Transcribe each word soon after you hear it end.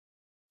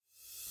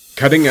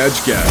cutting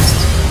edge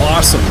guests,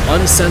 awesome,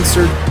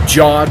 uncensored,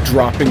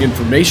 jaw-dropping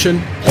information,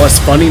 plus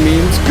funny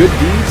memes, good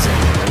deeds,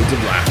 and loads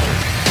of laughter.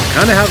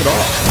 Kind of have it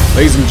all.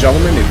 Ladies and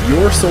gentlemen, if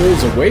your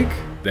soul's awake,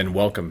 then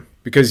welcome,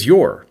 because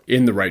you're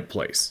in the right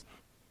place.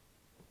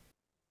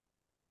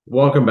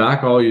 Welcome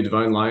back, all you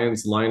Divine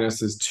Lions,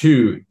 Lionesses,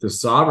 to the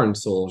Sovereign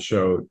Soul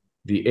Show,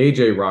 the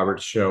AJ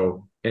Roberts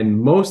Show,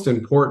 and most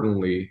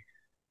importantly,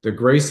 the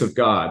Grace of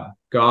God.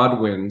 God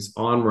wins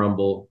on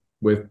Rumble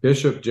with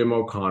Bishop Jim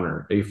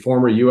O'Connor, a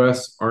former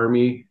U.S.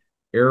 Army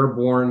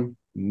Airborne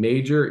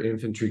Major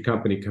Infantry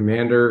Company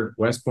commander,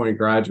 West Point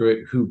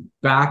graduate, who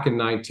back in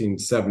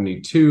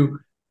 1972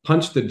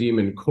 punched the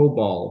demon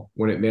Cobol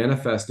when it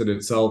manifested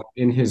itself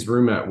in his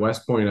room at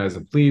West Point as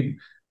a plebe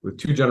with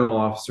two general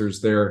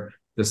officers there.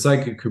 The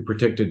psychic who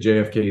predicted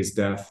JFK's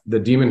death, the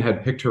demon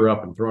had picked her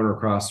up and thrown her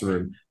across the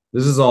room.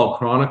 This is all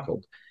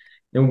chronicled.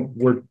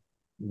 And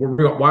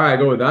why I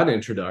go with that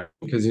introduction,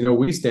 because, you know,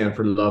 we stand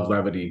for love,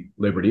 levity,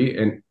 liberty,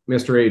 and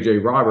Mr.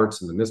 AJ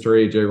Roberts and the Mr.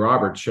 AJ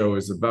Roberts Show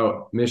is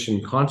about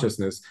mission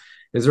consciousness,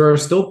 is there are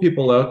still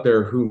people out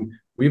there whom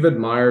we've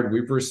admired,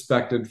 we've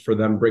respected for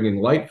them bringing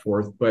light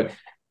forth, but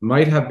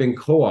might have been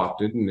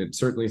co-opted, and it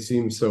certainly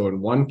seems so in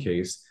one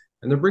case,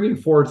 and they're bringing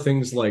forward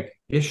things like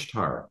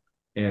Ishtar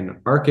and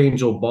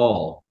Archangel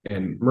Baal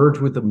and merge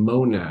with the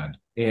monad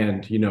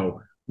and, you know,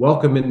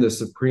 welcome in the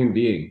supreme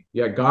being.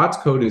 Yeah, God's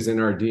code is in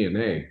our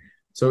DNA.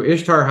 So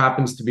Ishtar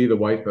happens to be the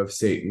wife of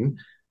Satan.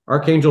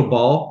 Archangel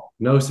Baal,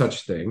 no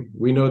such thing.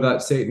 We know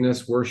that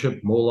Satanists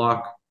worship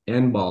Moloch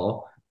and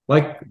Baal.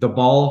 Like the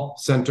Baal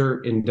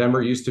Center in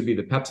Denver used to be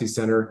the Pepsi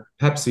Center.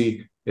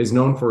 Pepsi is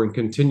known for and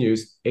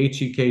continues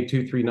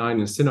HEK239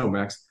 and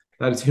Sinomex.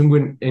 That is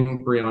human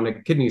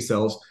embryonic kidney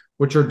cells,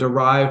 which are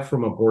derived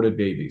from aborted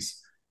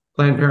babies.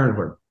 Planned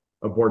Parenthood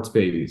aborts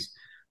babies.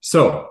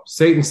 So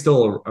Satan's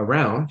still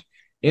around,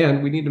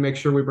 and we need to make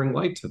sure we bring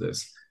light to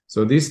this.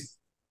 So these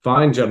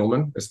fine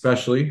gentlemen,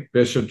 especially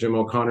Bishop Jim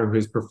O'Connor, who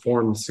has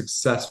performed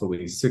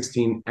successfully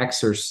 16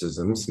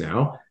 exorcisms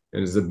now,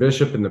 and is a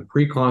bishop in the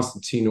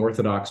pre-Constantine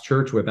Orthodox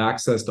Church with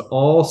access to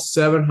all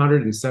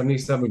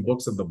 777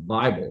 books of the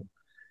Bible,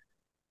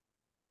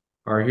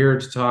 are here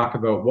to talk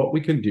about what we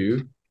can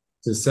do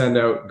to send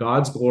out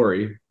God's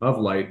glory of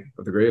light,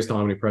 of the greatest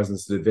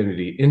omnipresence of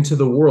divinity, into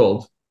the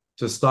world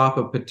to stop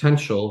a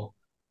potential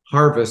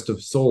harvest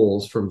of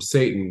souls from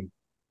Satan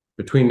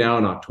between now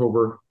and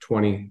October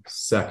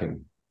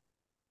 22nd.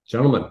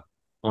 Gentlemen,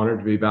 honored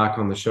to be back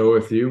on the show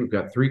with you. We've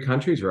got 3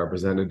 countries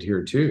represented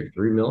here too,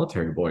 3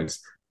 military boys.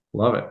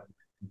 Love it.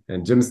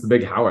 And Jim's the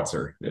big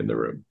howitzer in the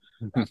room.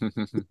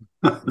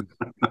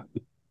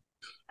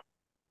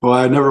 Well,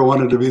 I never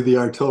wanted to be the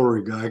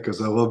artillery guy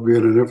because I love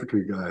being an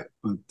infantry guy,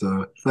 but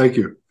thank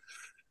you.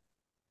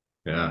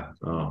 Yeah.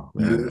 Oh,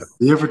 man.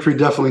 The infantry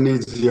definitely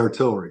needs the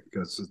artillery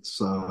because it's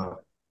a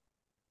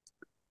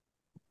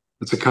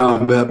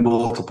combat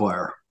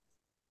multiplier.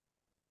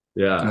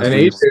 Yeah. And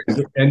AJ's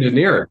an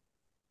engineer.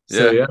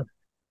 So,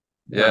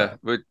 yeah.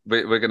 We're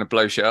going to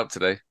blow shit up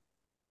today.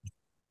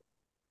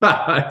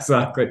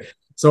 Exactly.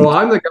 So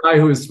I'm the guy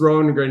who's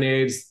throwing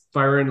grenades,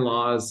 firing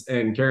laws,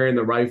 and carrying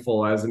the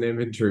rifle as an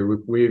infantry.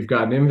 We've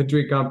got an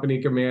infantry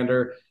company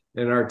commander,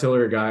 an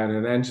artillery guy, and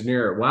an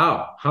engineer.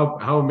 Wow,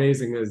 how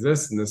amazing is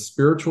this? In the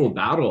spiritual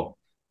battle,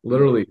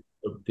 literally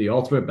the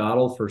ultimate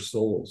battle for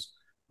souls,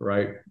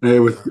 right? Hey,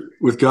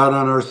 with God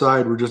on our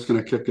side, we're just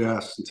going to kick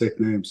ass and take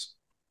names.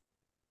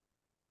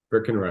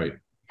 Frickin' right.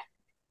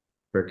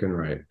 Frickin'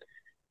 right.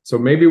 So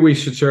maybe we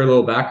should share a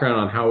little background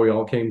on how we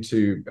all came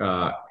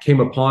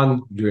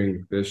upon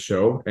doing this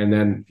show. And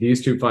then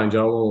these 2 fine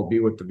gentlemen will be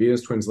with the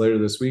Venus twins later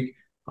this week.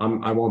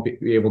 I won't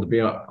be able to be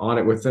on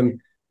it with them,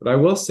 but I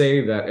will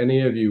say that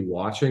any of you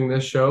watching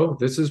this show,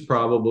 this is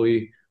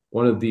probably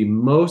one of the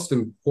most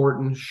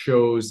important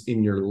shows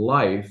in your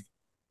life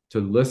to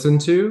listen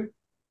to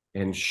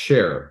and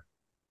share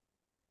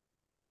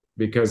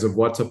because of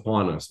what's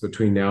upon us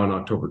between now and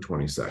October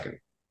 22nd.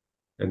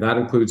 And that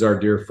includes our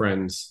dear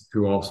friends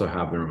who also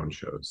have their own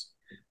shows.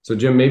 So,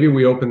 Jim, maybe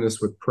we open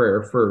this with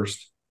prayer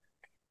first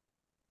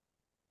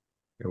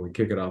and we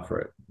kick it off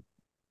right.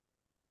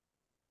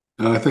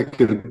 I think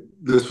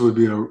this would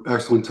be an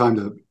excellent time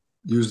to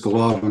use the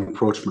law of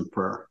encroachment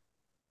prayer.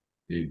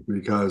 Indeed.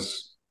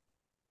 Because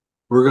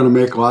we're going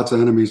to make lots of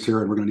enemies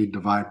here and we're going to need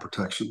divine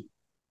protection.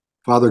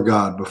 Father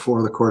God,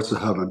 before the courts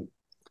of heaven,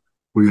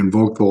 we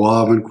invoke the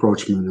law of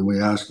encroachment and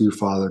we ask you,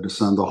 Father, to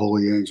send the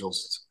holy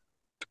angels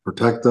to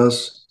protect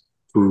us,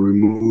 to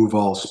remove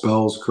all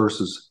spells,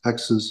 curses,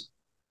 hexes,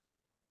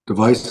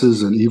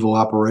 devices, and evil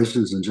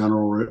operations and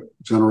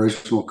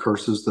generational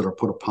curses that are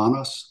put upon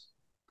us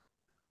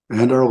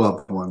and our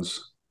loved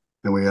ones.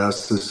 And we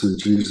ask this in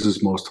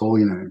Jesus' most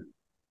holy name.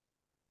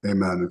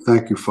 Amen. And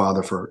thank you,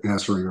 Father, for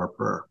answering our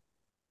prayer.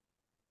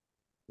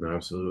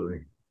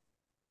 Absolutely.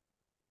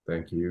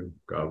 Thank you.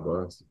 God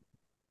bless.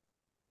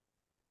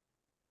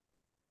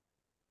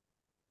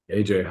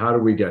 AJ, how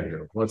did we get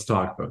here? Let's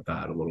talk about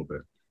that a little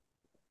bit.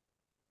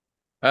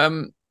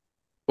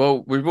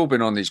 Well, we've all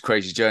been on these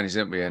crazy journeys,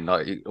 haven't we? And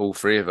like all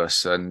three of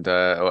us, and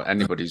or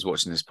anybody who's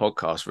watching this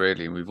podcast,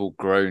 really, and we've all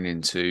grown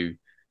into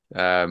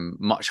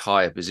much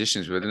higher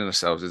positions within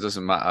ourselves. It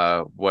doesn't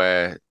matter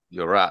where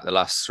you're at the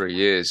last 3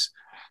 years,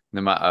 no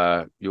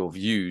matter your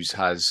views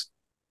has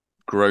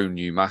grown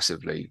you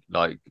massively.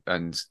 Like,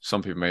 and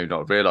some people may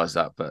not realize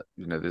that, but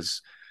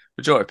there's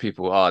majority of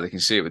people they can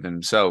see it within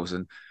themselves,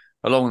 and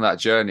along that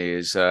journey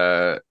is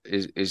a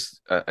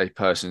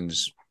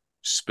person's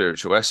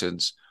spiritual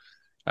essence.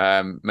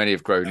 Many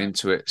have grown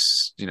into it,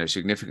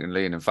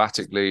 significantly and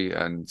emphatically,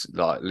 and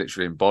like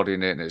literally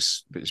embodying it, and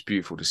it's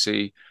beautiful to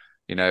see,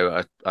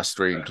 us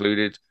three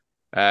included.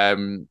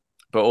 But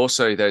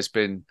also, there's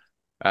been,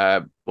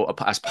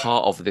 as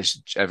part of this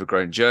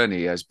ever-growing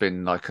journey, has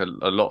been like a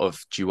lot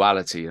of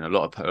duality and a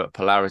lot of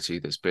polarity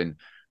that's been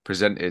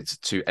presented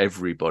to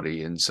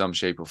everybody in some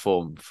shape or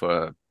form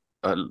for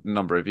a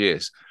number of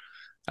years.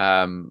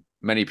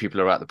 Many people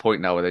are at the point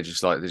now where they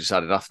just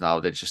had enough now.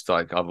 They're just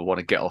like, I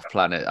want to get off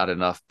planet, had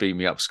enough, beam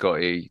me up,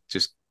 Scotty,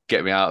 just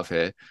get me out of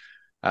here.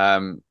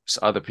 So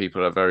other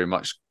people are very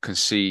much can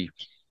see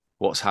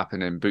what's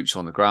happening, boots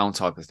on the ground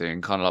type of thing,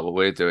 kind of like what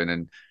we're doing,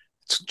 and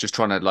just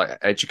trying to like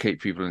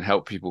educate people and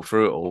help people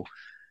through it all,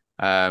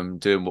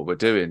 doing what we're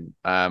doing.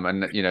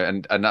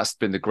 And that's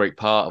been the great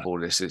part of all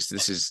this.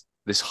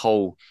 This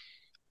whole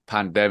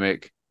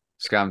pandemic,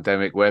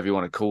 scamdemic, whatever you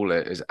want to call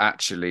it, is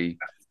actually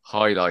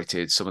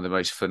highlighted some of the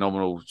most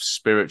phenomenal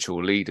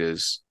spiritual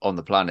leaders on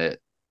the planet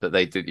that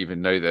they didn't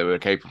even know they were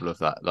capable of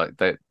that. Like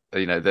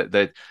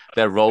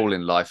their role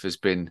in life has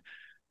been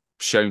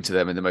shown to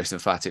them in the most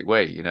emphatic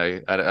way.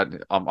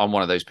 And I'm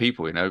one of those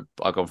people.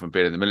 I've gone from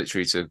being in the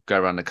military to go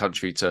around the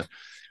country to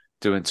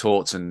doing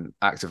talks and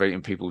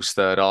activating people's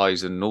third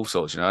eyes and all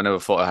sorts. I never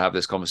thought I'd have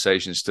this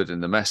conversation stood in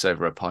the mess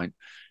over a pint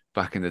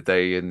back in the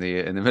day in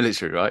the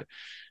military, right?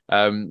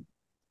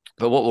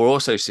 But what we're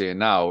also seeing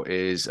now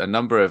is a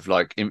number of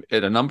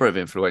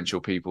influential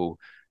people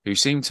who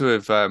seem to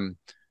have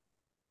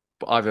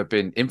either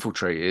been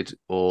infiltrated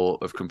or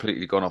have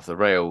completely gone off the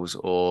rails,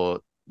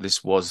 or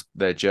this was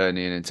their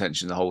journey and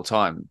intention the whole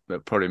time,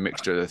 but probably a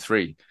mixture of the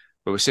three.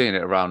 But we're seeing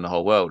it around the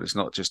whole world. It's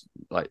not just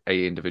like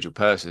a individual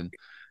person.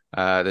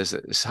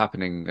 It's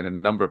happening in a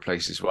number of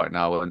places right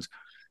now, and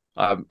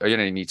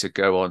you need to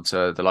go on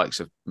to the likes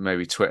of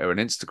maybe Twitter and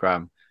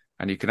Instagram,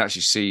 and you can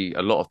actually see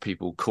a lot of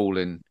people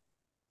calling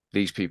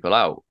these people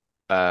out,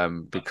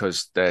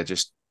 because they're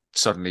just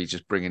suddenly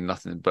just bringing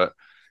nothing but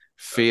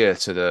fear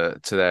to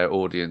their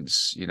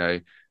audience.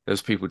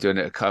 There's people doing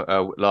it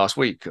last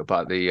week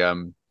about the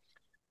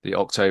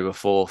October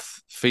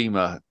 4th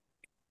FEMA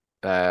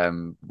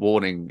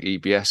warning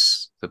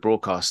EBS, the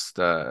broadcast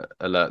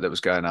alert that was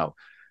going out,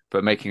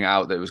 but making it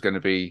out that it was going to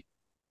be,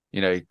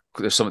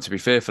 there's something to be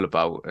fearful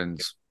about,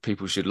 and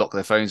people should lock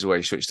their phones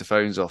away, switch the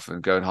phones off,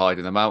 and go and hide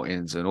in the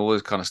mountains and all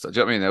this kind of stuff. Do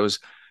you know what I mean? There was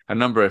a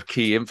number of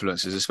key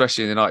influencers,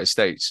 especially in the United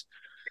States,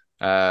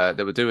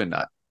 that were doing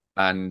that,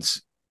 and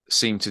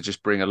seemed to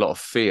just bring a lot of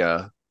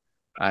fear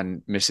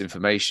and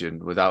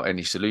misinformation without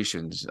any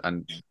solutions.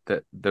 And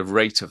the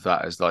rate of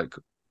that is like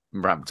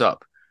ramped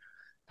up.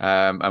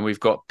 And we've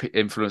got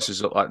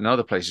influencers like in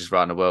other places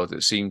around the world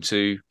that seem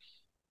to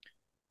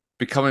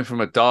be coming from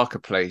a darker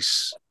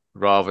place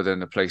rather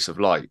than a place of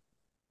light.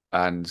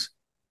 And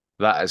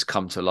that has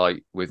come to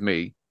light with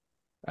me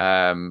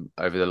over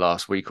the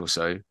last week or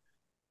so.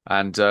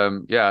 And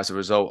as a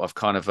result, I've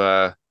kind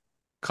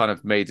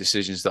of made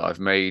decisions that I've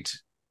made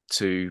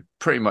to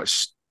pretty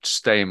much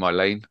stay in my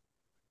lane,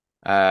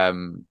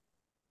 and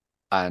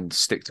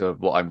stick to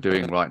what I'm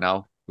doing right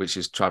now, which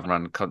is traveling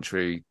around the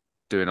country,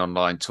 doing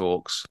online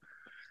talks,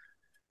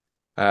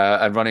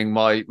 and running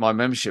my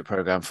membership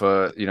program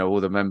for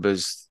all the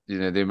members,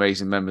 the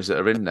amazing members that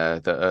are in there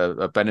that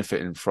are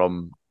benefiting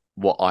from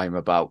what I'm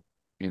about.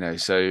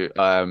 So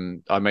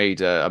I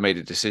made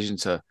a decision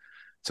to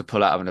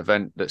pull out of an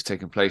event that's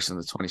taking place on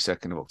the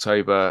 22nd of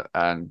October.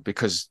 And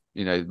because,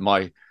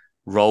 my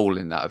role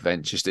in that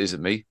event just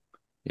isn't me,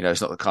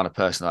 it's not the kind of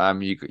person I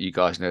am. You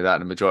guys know that.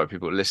 And the majority of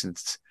people that listen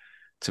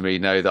to me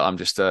know that I'm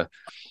just a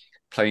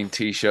plain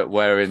t-shirt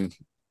wearing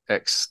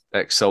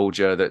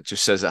ex-soldier that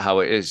just says it how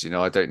it is.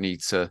 I don't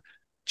need to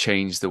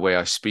change the way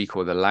I speak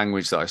or the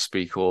language that I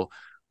speak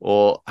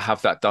or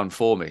have that done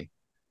for me.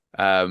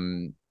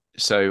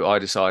 So I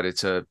decided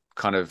to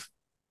kind of,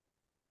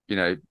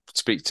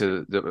 speak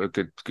to a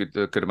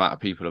good amount of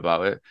people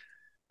about it,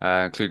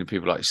 including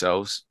people like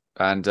yourselves.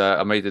 And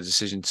I made the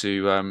decision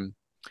to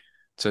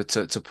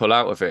pull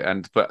out of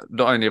it. But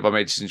not only have I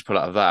made a decision to pull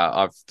out of that,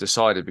 I've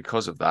decided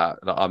because of that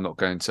I'm not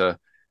going to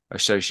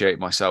associate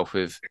myself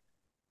with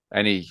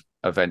any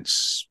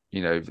events,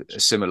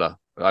 similar.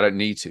 I don't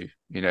need to,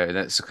 and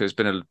that's because it's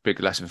been a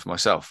big lesson for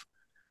myself.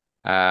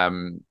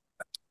 And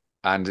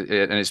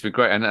it's been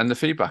great, and the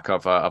feedback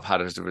I've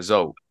had as a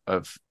result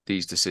of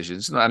these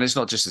decisions, and it's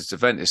not just this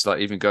event; it's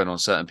like even going on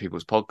certain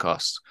people's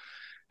podcasts.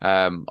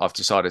 I've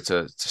decided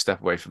to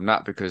step away from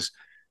that because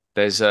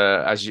there's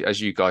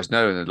as you guys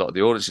know, and a lot of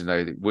the audiences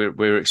know, that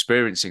we're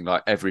experiencing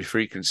like every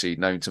frequency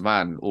known to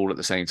man all at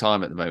the same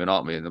time at the moment,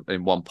 aren't we?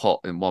 In one pot,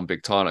 in one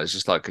big time. It's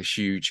just like a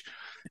huge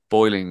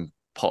boiling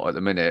pot at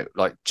the minute.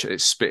 Like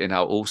it's spitting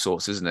out all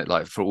sorts, isn't it?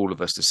 Like for all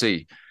of us to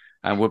see,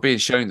 and we're being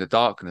shown the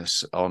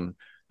darkness on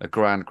a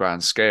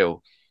grand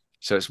scale.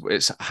 So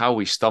it's how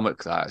we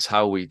stomach that, it's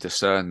how we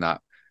discern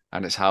that,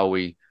 and it's how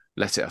we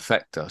let it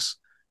affect us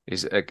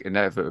is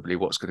inevitably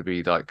what's going to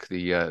be like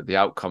the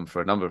outcome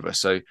for a number of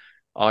us. So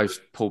I've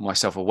pulled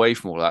myself away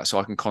from all that so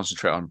I can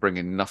concentrate on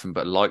bringing nothing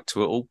but light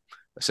to it all,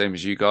 the same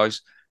as you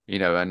guys,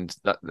 and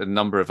that the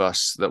number of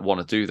us that want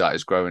to do that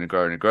is growing and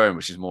growing and growing,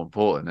 which is more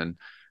important. And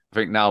I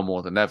think now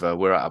more than ever,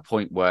 we're at a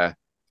point where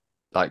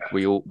like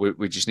we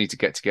just need to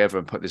get together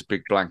and put this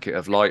big blanket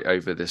of light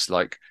over this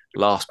like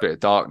last bit of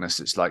darkness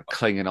that's like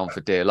clinging on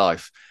for dear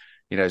life,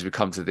 as we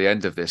come to the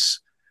end of this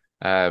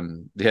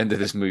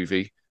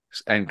movie,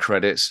 end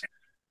credits,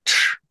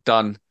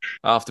 done,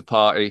 after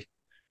party,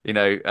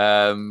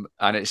 and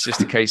it's just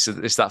a case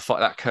of it's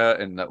that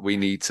curtain that we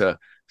need to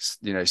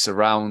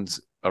surround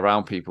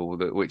around people,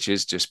 which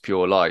is just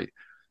pure light,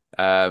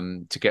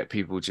 to get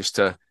people just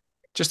to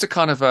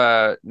kind of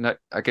I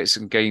get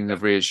some gain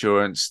of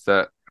reassurance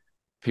that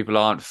people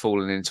aren't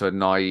falling into a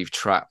naive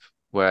trap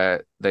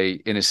where they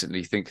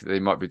innocently think that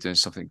they might be doing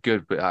something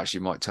good, but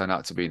actually might turn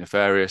out to be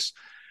nefarious.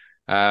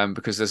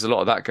 Because there's a lot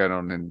of that going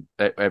on in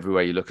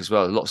everywhere you look as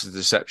well. Lots of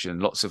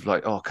deception, lots of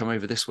like, oh, come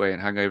over this way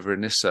and hang over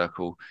in this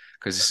circle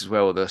because this is where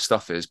all the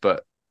stuff is.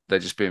 But they're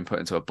just being put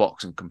into a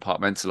box and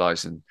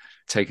compartmentalized and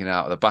taken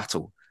out of the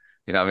battle.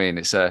 You know what I mean?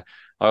 It's I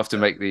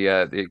often make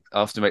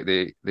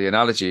the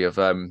analogy of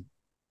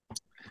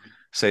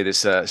say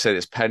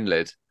this pen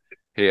lid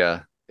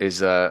here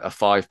is a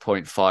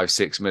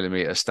 5.56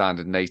 millimeter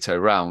standard NATO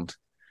round,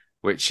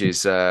 which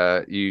is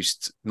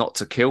used not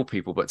to kill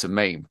people but to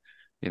maim.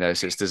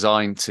 So it's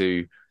designed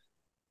to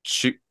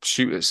shoot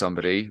at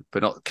somebody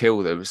but not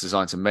kill them. It's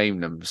designed to maim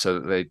them so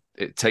that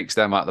it takes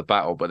them out of the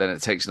battle, but then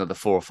it takes another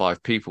 4 or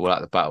 5 people out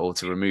of the battle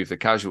to remove the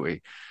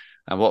casualty.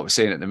 And what we're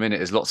seeing at the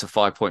minute is lots of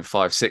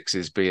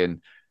 5.56s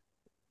being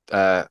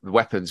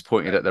weapons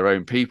pointed at their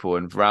own people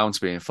and rounds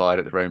being fired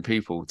at their own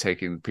people,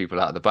 taking people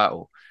out of the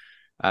battle.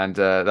 And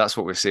that's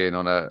what we're seeing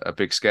on a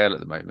big scale at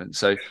the moment.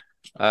 So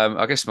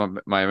I guess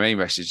my main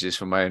message is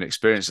from my own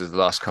experiences of the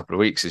last couple of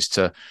weeks is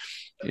to,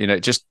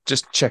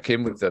 just check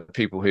in with the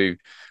people who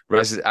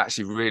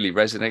actually really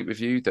resonate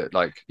with you, that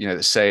like,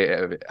 that say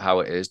it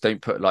how it is.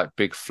 Don't put like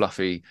big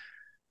fluffy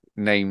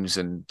names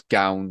and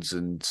gowns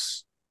and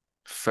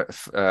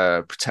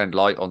pretend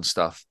light on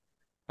stuff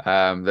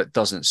that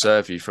doesn't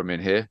serve you from in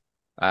here,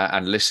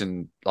 and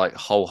listen like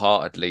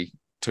wholeheartedly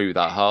to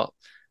that heart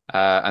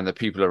and the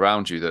people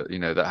around you that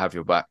that have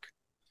your back.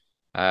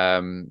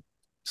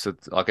 So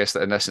I guess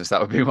that in essence that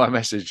would be my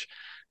message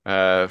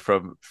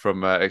from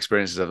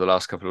experiences of the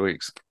last couple of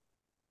weeks.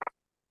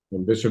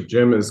 And Bishop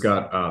Jim has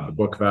got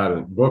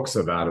the books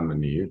of Adam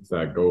and Eve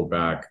that go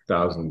back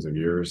thousands of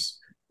years,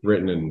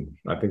 written in,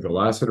 I think the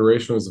last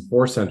iteration was the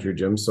 4th century,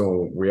 Jim.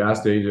 So we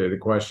asked AJ the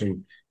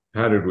question,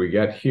 how did we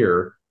get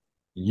here?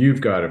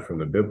 You've got it from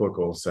the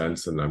biblical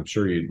sense, and I'm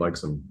sure you'd like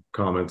some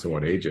comments on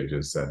what AJ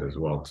just said as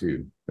well,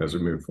 too, as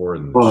we move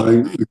forward.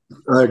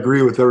 I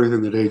agree with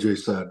everything that AJ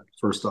said.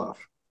 First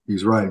off,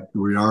 he's right.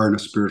 We are in a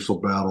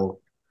spiritual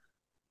battle.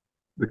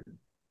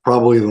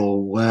 Probably the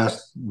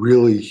last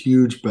really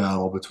huge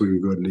battle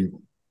between good and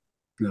evil.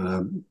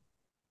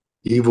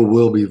 Evil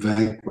will be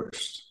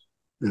vanquished.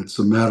 It's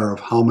a matter of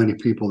how many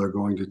people they're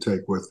going to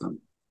take with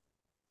them.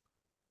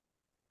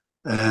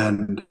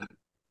 And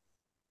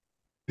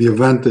the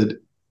event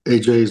that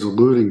AJ is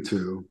alluding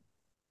to,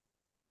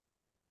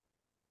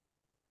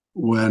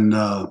 when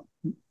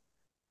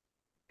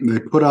they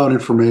put out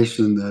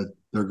information that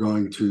they're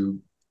going to,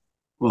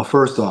 well,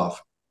 first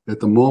off, at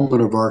the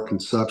moment of our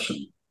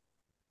conception,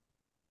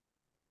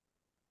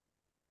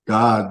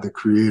 God, the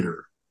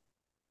Creator,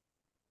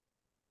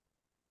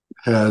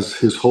 has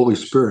His Holy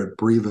Spirit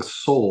breathe a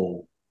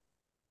soul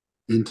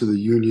into the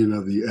union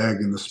of the egg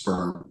and the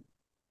sperm.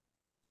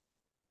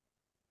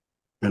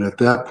 And at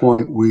that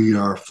point, we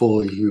are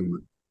fully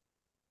human.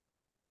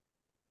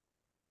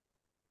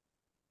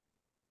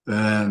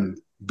 And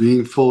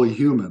being fully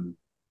human,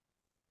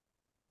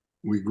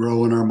 we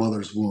grow in our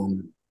mother's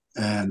womb,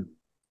 and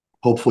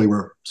hopefully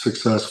we're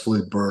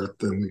successfully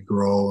birthed, and we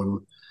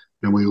grow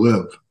and we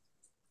live.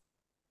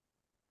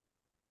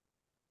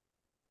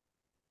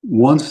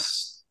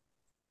 Once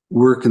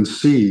we're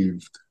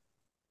conceived,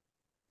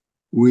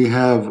 we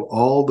have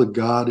all the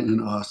God in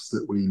us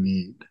that we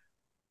need.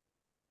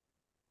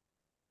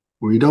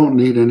 We don't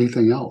need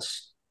anything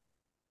else.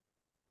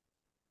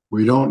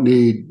 We don't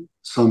need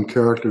some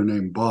character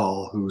named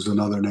Baal, who's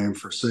another name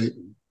for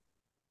Satan.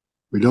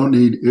 We don't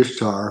need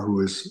Ishtar, who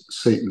is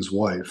Satan's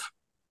wife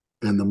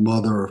and the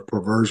mother of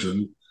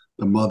perversion,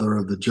 the mother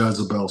of the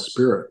Jezebel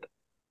spirit.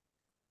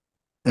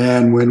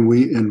 And when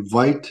we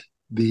invite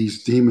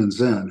these demons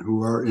in,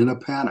 who are in a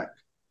panic,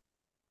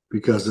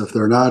 because if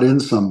they're not in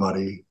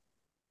somebody,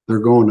 they're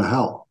going to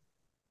hell.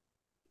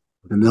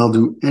 and they'll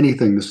do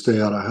anything to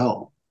stay out of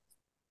hell.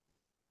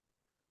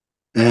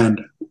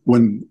 And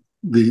when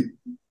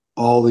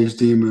all these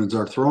demons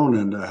are thrown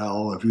into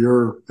hell,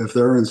 if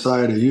they're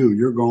inside of you,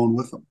 you're going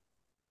with them.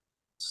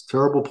 It's a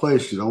terrible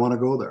place. You don't want to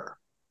go there.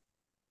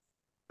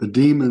 The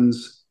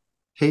demons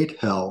hate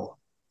hell.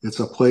 It's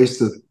a place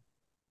that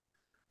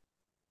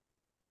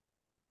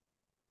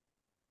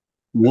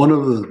one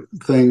of the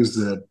things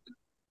that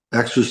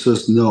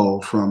exorcists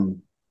know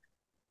from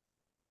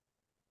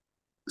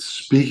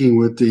speaking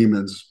with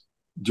demons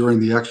during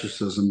the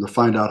exorcism to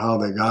find out how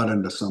they got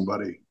into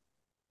somebody,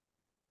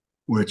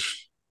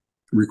 which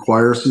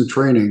requires some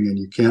training, and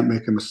you can't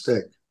make a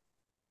mistake.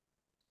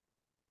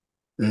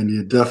 And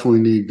you definitely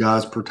need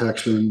God's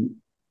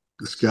protection,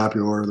 the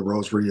scapular, the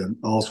rosary, and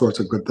all sorts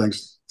of good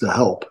things to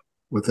help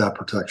with that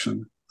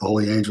protection. The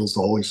holy angels,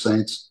 the holy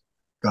saints,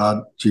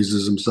 God,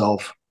 Jesus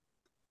himself,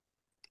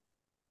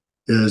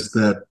 is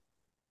that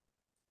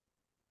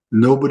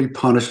nobody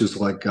punishes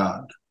like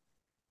God.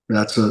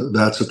 That's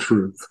a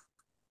truth.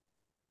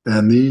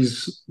 And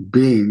these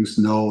beings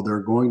know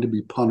they're going to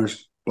be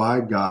punished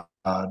by God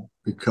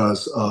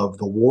because of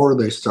the war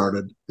they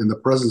started in the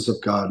presence of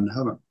God in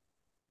heaven.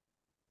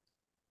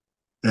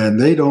 And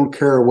they don't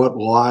care what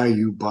lie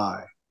you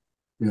buy.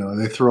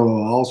 They throw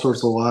all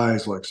sorts of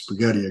lies like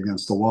spaghetti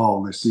against the wall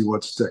and they see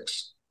what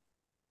sticks.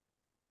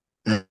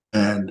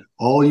 And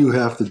all you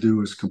have to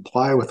do is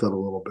comply with it a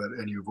little bit,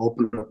 and you've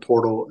opened a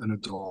portal and a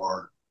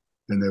door,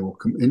 and they will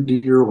come into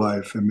your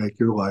life and make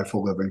your life a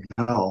living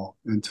hell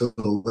until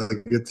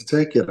they get to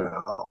take you to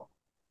hell.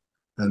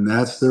 And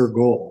that's their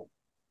goal.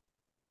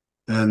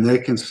 And they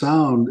can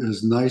sound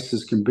as nice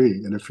as can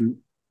be. And if you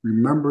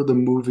remember the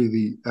movie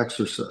The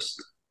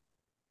Exorcist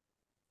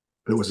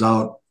that was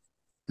out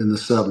in the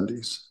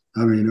 70s,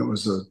 I mean, it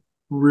was a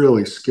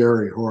really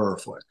scary horror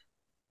flick.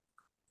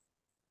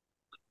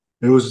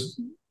 It was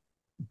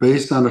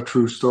based on a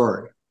true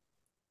story.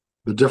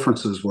 The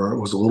differences were it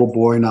was a little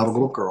boy, not a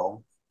little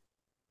girl.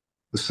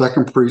 The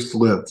second priest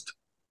lived.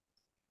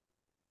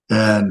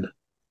 And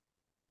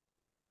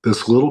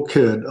this little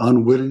kid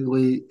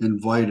unwittingly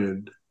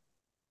invited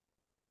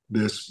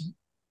this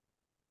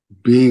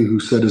being who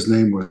said his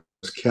name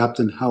was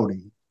Captain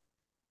Howdy.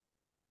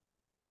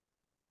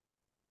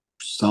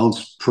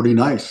 Sounds pretty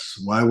nice.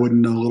 Why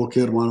wouldn't a little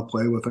kid want to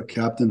play with a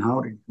Captain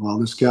Howdy? Well,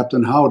 this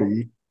Captain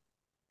Howdy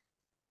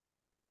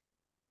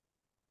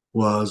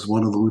was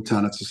one of the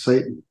lieutenants of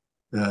Satan.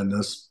 And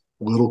this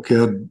little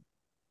kid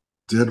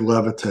did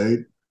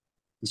levitate.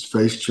 His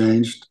face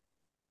changed.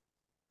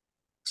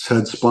 His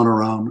head spun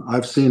around.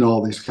 I've seen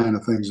all these kind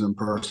of things in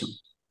person.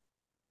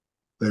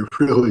 They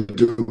really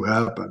do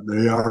happen.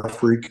 They are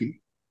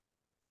freaky.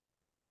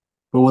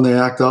 But when they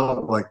act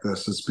out like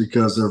this, it's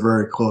because they're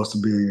very close to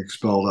being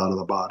expelled out of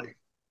the body.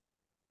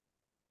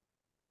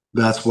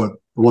 That's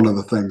one of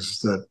the things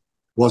that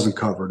wasn't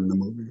covered in the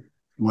movie.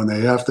 When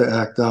they have to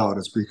act out,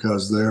 it's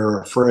because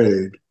they're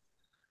afraid,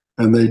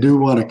 and they do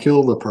want to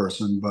kill the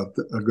person, but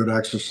a good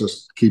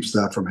exorcist keeps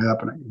that from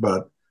happening.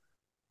 But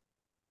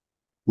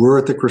we're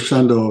at the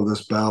crescendo of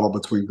this battle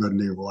between good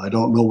and evil. I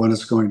don't know when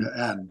it's going to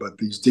end, but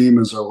these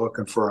demons are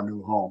looking for a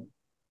new home,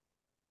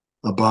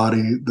 a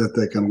body that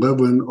they can live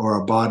in or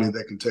a body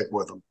they can take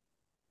with them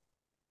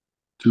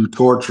to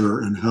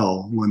torture in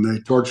hell. When they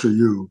torture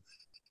you,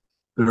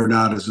 they're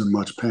not as in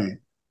much pain.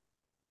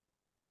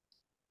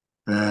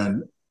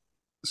 And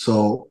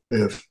so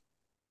if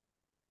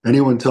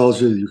anyone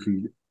tells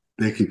you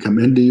they can come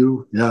into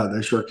you, yeah,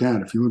 they sure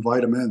can. If you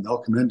invite them in,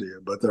 they'll come into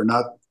you, but they're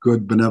not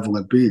good,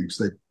 benevolent beings.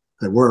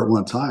 They were at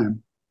one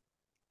time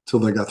until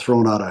they got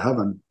thrown out of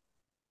heaven.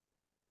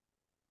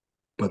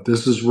 But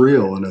this is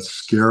real, and it's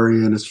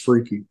scary, and it's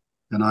freaky.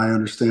 And I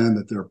understand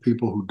that there are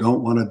people who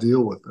don't want to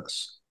deal with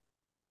this.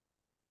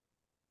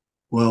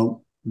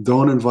 Well,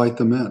 don't invite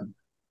them in.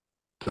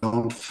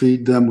 Don't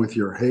feed them with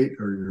your hate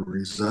or your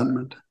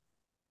resentment.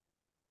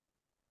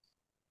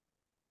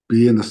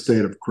 Be in the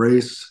state of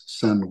grace.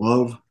 Send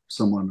love.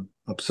 Someone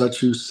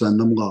upsets you, send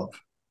them love.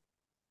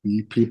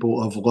 Be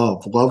people of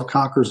love. Love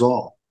conquers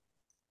all.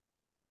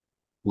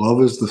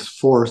 Love is the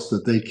force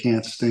that they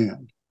can't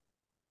stand.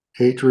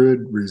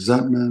 Hatred,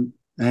 resentment,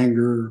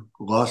 anger,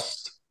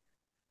 lust,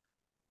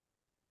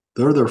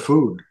 they're their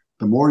food.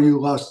 The more you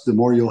lust, the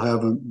more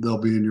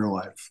they'll be in your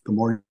life. The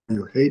more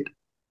you hate,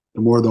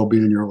 the more they'll be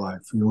in your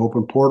life. You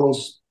open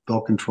portals,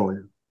 they'll control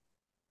you.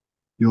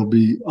 You'll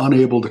be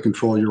unable to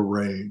control your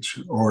rage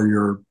or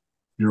your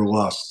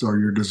lust or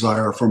your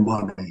desire for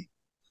money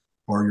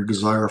or your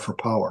desire for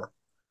power.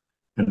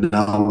 And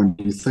now when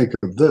you think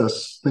of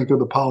this, think of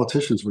the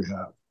politicians we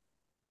have.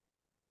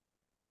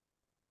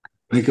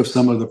 Think of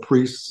some of the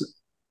priests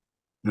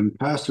and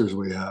pastors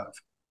we have.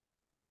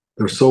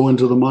 They're so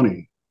into the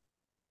money.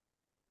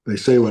 They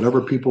say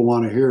whatever people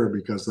want to hear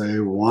because they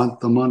want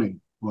the money.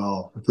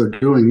 Well, if they're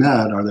doing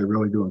that, are they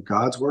really doing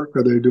God's work, or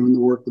are they doing the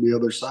work of the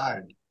other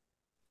side?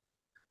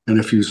 And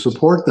if you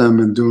support them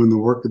in doing the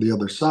work of the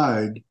other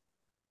side,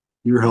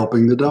 you're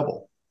helping the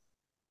devil.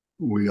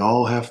 We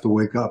all have to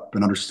wake up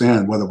and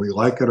understand, whether we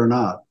like it or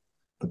not,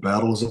 the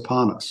battle is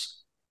upon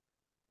us.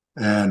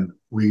 And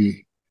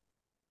we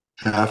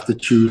have to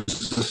choose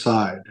a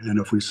side. And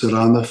if we sit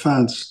on the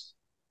fence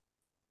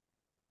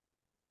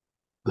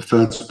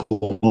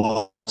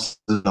belongs to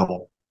the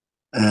devil.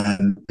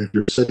 And if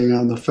you're sitting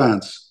on the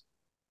fence,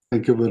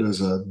 think of it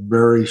as a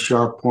very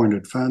sharp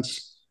pointed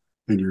fence,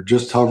 and you're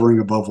just hovering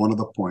above one of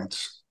the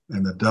points.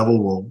 And the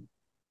devil will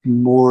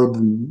more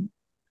than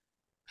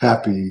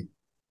happy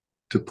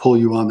to pull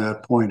you on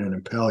that point and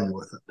impale you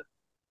with it.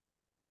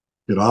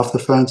 Get off the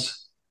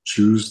fence,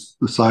 choose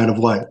the side of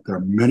light. There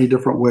are many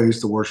different ways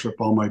to worship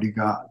Almighty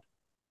God.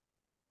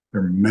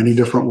 There are many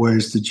different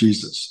ways to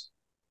Jesus.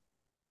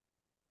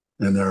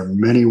 And there are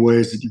many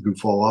ways that you can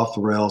fall off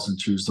the rails and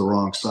choose the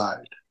wrong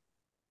side.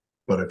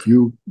 But if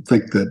you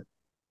think that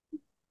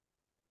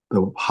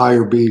the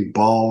higher being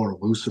Baal or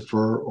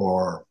Lucifer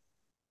or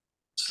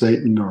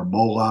Satan or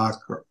Moloch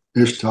or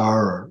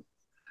Ishtar or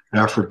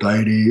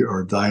Aphrodite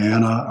or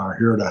Diana are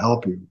here to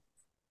help you,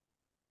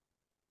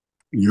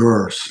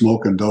 you're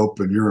smoking dope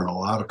and you're in a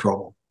lot of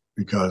trouble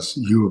because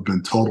you have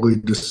been totally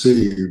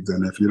deceived.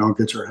 And if you don't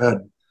get your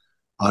head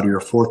out of your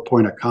fourth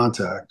point of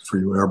contact for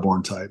you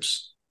airborne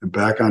types and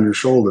back on your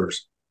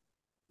shoulders,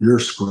 you're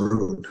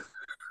screwed.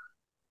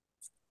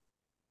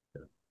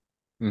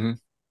 Mm-hmm.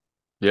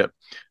 Yep.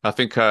 I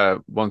think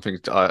one thing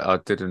I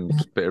did a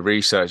bit of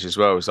research as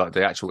well was like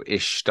the actual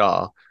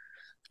Ishtar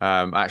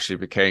actually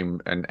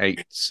became an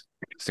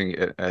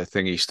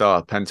thingy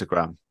star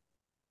pentagram.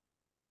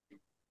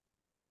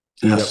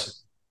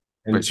 Yes.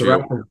 Yep. And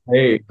Serapis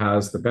Bey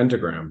has the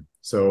pentagram.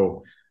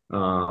 So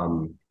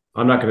I'm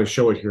not going to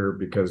show it here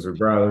because we'd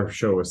rather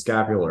show a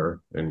scapular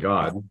in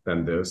God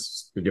than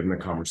this to give them the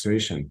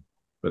conversation.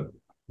 But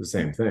the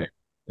same thing.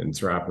 And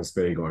Serapis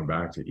Bey going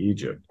back to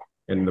Egypt.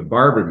 In the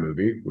Barbie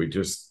movie,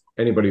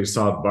 anybody who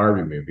saw the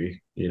Barbie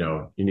movie,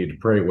 you need to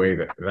pray away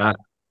that,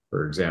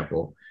 for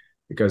example,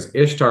 because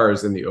Ishtar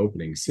is in the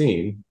opening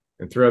scene,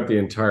 and throughout the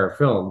entire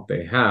film,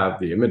 they have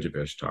the image of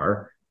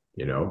Ishtar,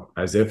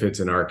 as if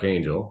it's an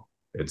archangel.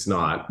 It's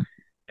not.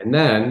 And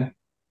then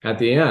at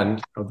the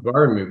end of the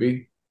Barbie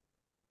movie,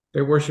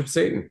 they worship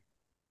Satan.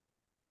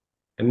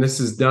 And this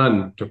is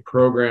done to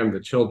program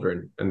the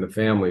children and the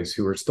families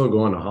who are still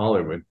going to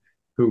Hollywood,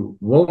 who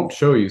won't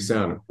show you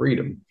Sound of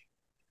Freedom,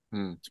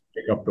 to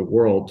pick up the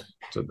world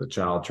to the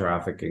child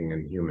trafficking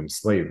and human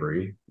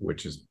slavery,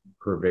 which is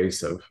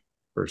pervasive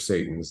for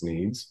Satan's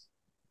needs.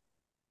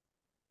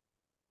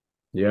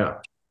 Yeah.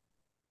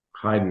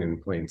 Hiding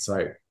in plain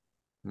sight.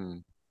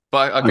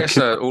 But I guess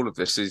all of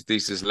these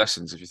is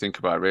lessons, if you think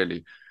about it,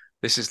 really.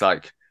 This is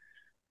like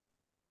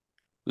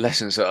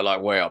lessons that are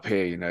like way up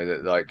here,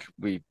 that like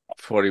we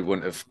probably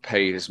wouldn't have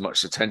paid as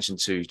much attention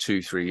to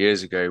 2-3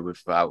 years ago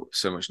without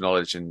so much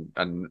knowledge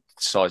and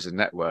size of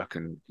network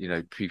and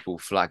people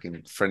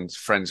flagging friends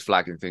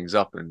flagging things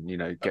up and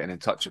getting in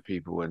touch with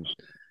people and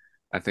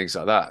things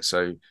like that.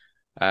 So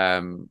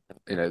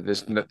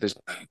there's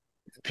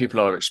people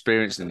are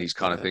experiencing these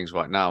kind of things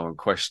right now and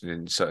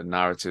questioning certain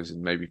narratives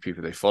and maybe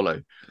people they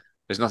follow.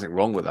 There's nothing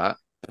wrong with that.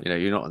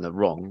 You're not in the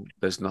wrong.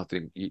 There's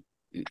nothing.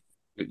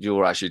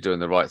 You're actually doing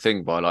the right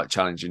thing by like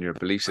challenging your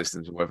belief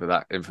systems and whether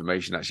that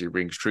information actually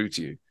rings true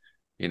to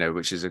you,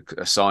 which is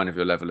a sign of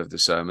your level of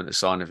discernment, a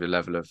sign of your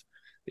level of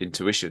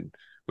intuition,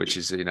 which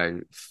is,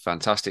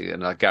 fantastic.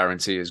 And I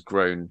guarantee has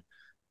grown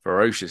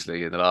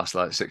ferociously in the last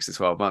like 6 to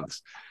 12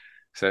 months.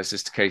 So it's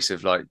just a case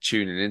of like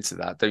tuning into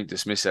that. Don't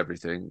dismiss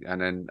everything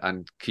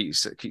and keep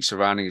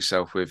surrounding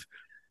yourself with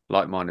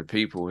like-minded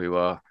people who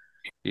are,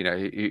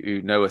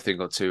 who know a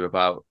thing or two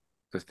about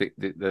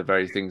the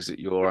very things that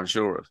you're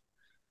unsure of.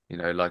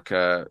 Like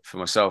for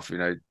myself,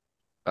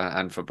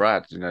 and for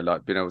Brad,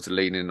 like being able to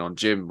lean in on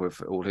Jim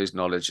with all his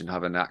knowledge and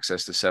having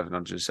access to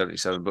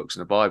 777 books in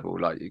the Bible,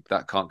 like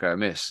that can't go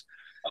amiss,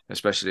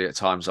 especially at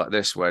times like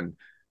this when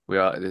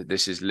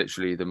this is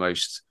literally the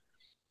most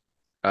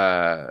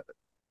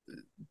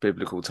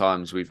biblical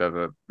times we've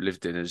ever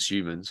lived in as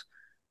humans.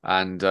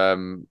 And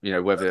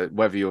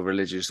whether you're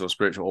religious or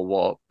spiritual or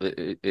what,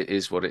 it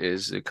is what it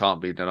is. It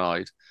can't be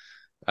denied.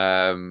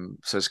 So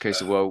it's a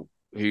case of, well,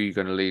 who are you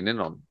going to lean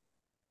in on?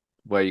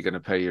 Where are you going to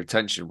pay your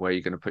attention? Where are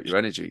you going to put your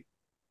energy?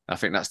 I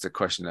think that's the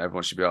question that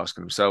everyone should be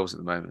asking themselves at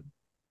the moment.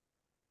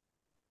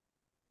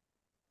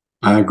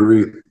 I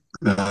agree.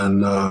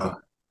 And the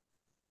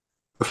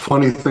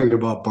funny thing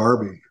about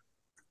Barbie,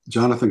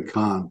 Jonathan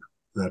Cahn,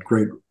 that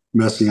great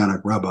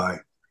Messianic rabbi,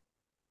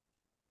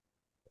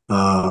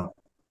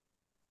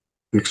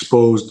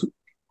 exposed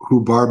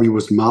who Barbie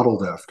was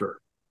modeled after.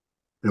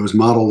 It was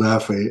modeled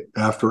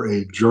after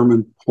a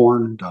German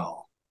porn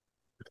doll.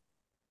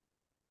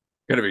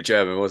 Going to be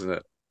German, wasn't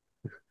it?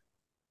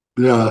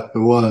 Yeah, it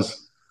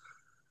was.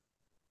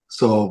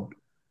 So,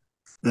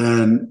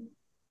 and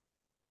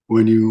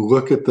when you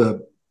look at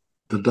the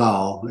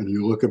doll and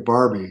you look at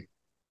Barbie,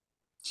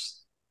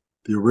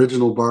 the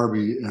original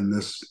Barbie and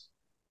this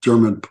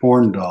German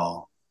porn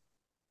doll,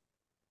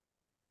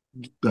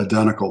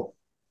 identical.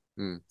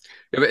 Yeah,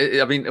 but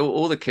I mean,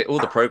 all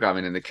the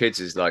programming in the kids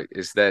is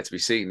there to be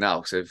seen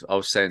now. So I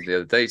was saying the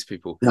other day to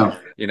people,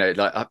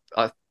 like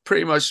I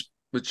pretty much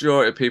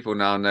majority of people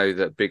now know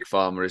that Big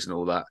Pharma isn't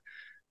all that.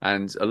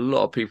 And a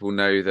lot of people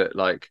know that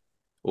like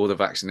all the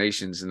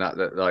vaccinations and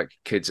that like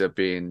kids are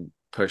being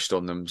pushed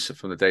on them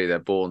from the day they're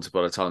born to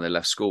by the time they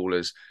left school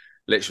is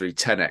literally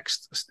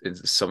 10x in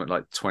something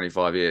like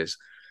 25 years,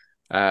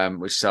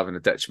 which is having a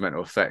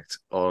detrimental effect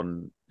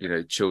on, you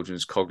know,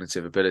 children's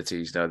cognitive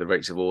abilities, you know, the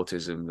rates of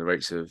autism, the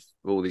rates of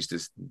all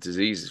these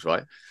diseases,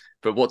 right?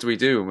 But what do we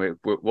do when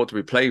what do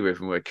we play with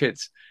when we're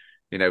kids?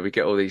 You know, we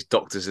get all these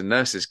doctors and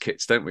nurses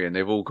kits, don't we? And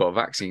they've all got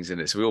vaccines in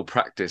it. So we all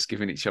practice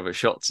giving each other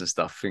shots and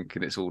stuff,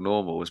 thinking it's all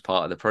normal as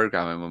part of the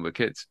programming when we're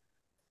kids.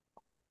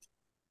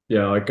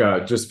 Yeah, like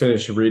just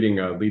finished reading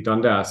Lee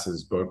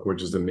Dundas's book,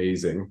 which is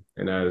amazing.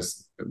 And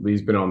as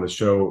Lee's been on the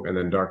show, and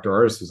then Dr.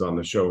 Artis is on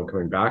the show and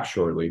coming back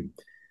shortly,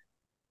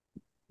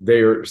 they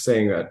are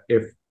saying that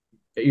if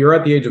you're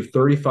at the age of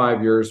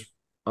 35 years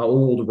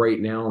old right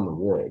now in the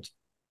world,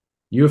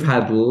 you've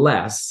had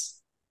less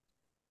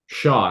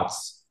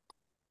shots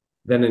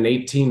than an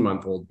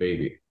 18-month-old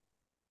baby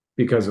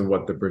because of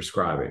what they're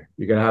prescribing.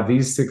 You got to have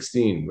these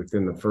 16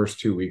 within the first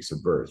 2 weeks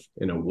of birth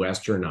in a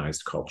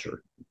westernized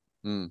culture.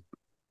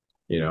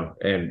 You know,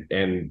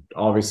 and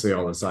obviously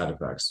all the side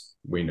effects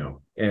we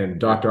know. And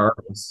Dr.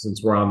 Artis,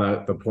 since we're on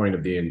the point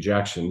of the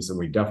injections, and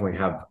we definitely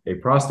have a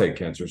prostate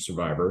cancer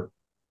survivor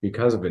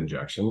because of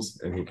injections,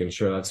 and he can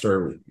share that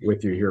story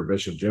with you here,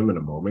 Bishop Jim, in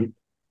a moment.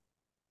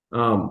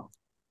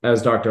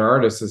 As Dr.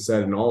 Artis has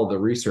said in all of the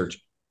research,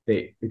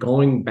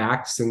 going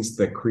back since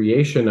the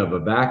creation of a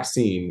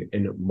vaccine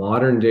in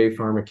modern day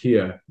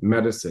pharmacia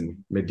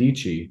medicine,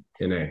 Medici.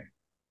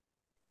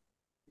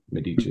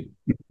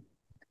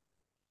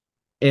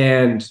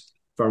 And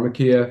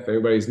pharmacia, if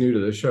anybody's new to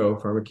the show,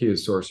 pharmacia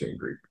is sourcing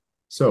Greek.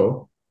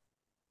 So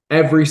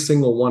every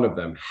single one of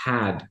them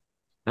had,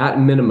 at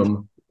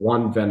minimum,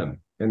 one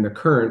venom. And the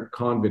current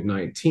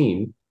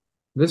COVID-19,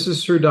 this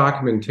is through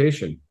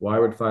documentation. Why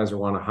would Pfizer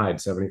want to hide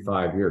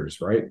 75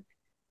 years, right?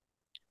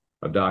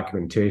 Of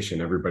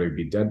documentation, everybody would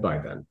be dead by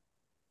then.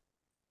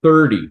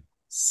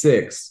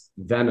 36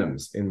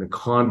 venoms in the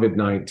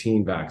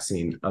COVID-19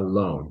 vaccine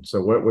alone.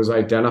 So what was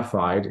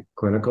identified,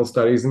 clinical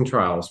studies and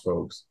trials,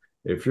 folks,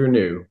 if you're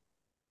new,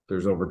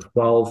 there's over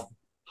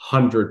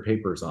 1,200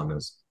 papers on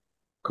this.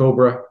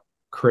 Cobra,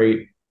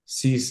 crate,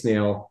 sea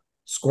snail,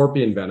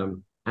 scorpion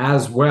venom,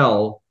 as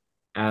well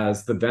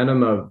as the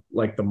venom of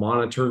like the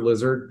monitor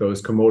lizard,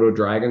 those Komodo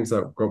dragons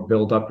that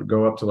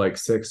go up to like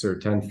 6 or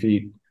 10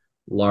 feet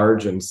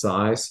large in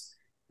size.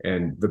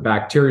 And the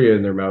bacteria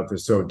in their mouth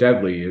is so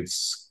deadly,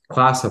 it's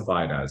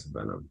classified as a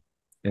venom.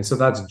 And so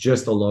that's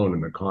just alone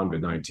in the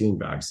COVID-19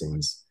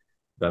 vaccines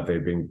that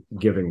they've been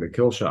giving the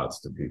kill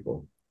shots to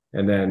people.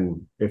 And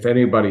then if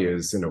anybody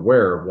is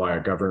aware of why a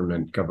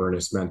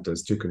governus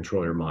mentis, to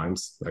control your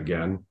minds,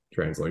 again,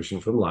 translation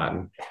from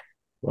Latin,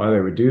 why they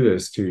would do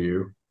this to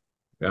you,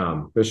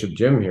 Bishop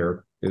Jim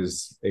here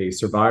is a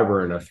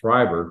survivor and a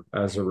thriver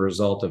as a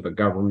result of a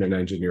government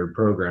engineered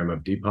program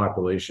of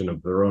depopulation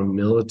of their own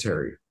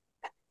military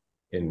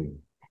in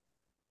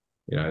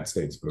the United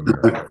States of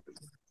America.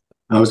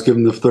 I was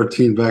given the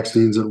 13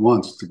 vaccines at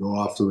once to go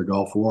off to the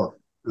Gulf War.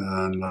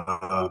 And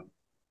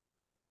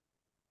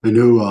they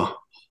knew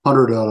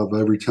 100 out of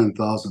every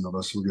 10,000 of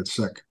us would get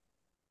sick.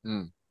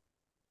 And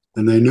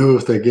they knew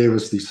if they gave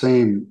us the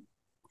same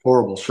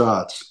horrible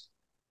shots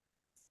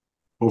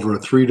over a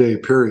 3-day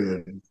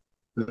period,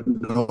 that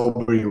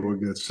nobody would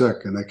get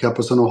sick. And they kept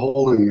us in a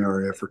holding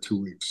area for 2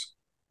 weeks.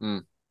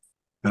 And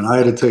I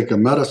had to take a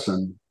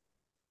medicine,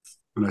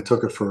 and I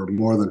took it for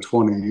more than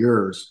 20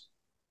 years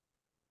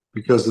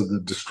because of the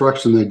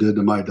destruction they did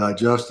to my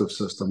digestive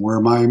system,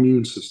 where my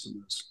immune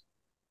system is,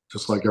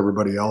 just like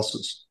everybody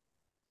else's.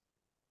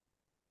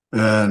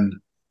 And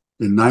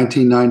in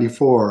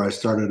 1994, I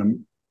started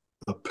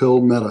a pill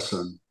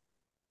medicine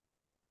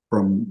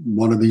from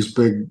one of these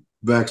big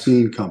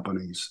vaccine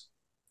companies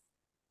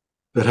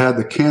that had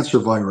the cancer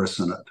virus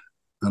in it.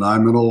 And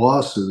I'm in a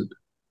lawsuit,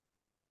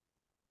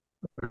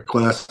 a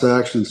class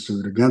action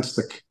suit against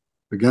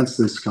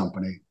this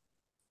company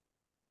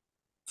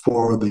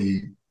for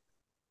the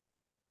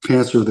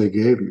cancer they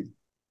gave me.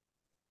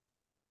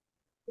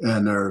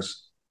 And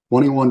there's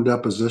 21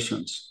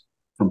 depositions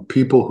from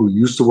people who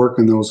used to work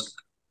in those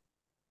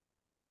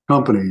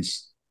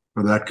companies,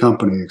 or that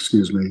company,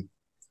 excuse me,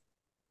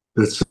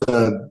 that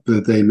said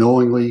that they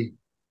knowingly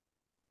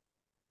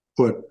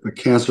put the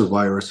cancer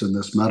virus in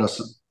this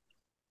medicine.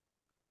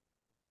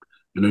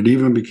 And it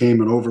even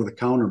became an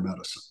over-the-counter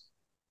medicine.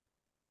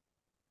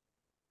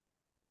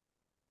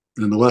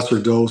 In the lesser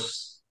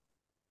dose,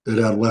 it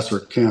had lesser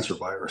cancer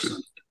virus in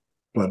it.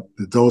 But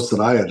the dose that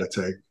I had to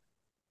take,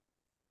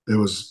 it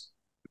was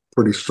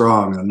pretty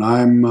strong. And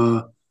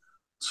I'm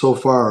so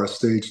far a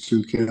stage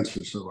 2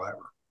 cancer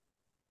survivor.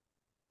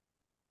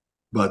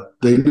 But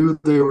they knew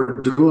they were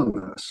doing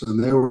this,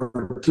 and they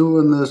were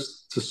doing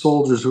this to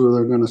soldiers who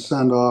they're going to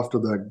send off to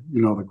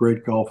the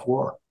Great Gulf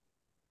War.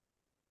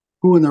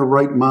 Who in their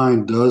right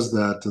mind does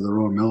that to their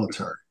own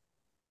military?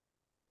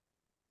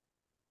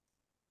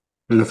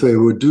 And if they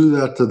would do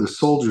that to the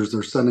soldiers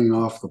they're sending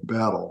off the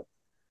battle,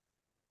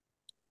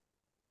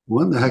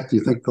 what the heck do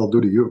you think they'll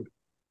do to you?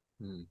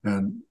 Mm.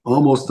 And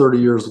almost 30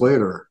 years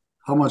later,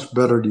 how much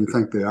better do you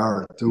think they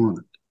are at doing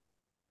it?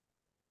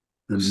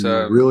 And do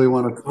you really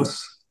want to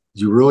trust?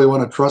 Do you really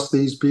want to trust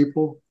these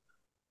people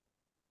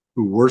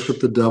who worship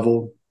the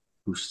devil,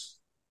 who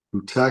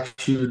who tax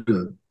you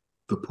to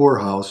the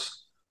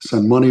poorhouse,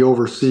 send money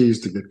overseas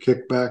to get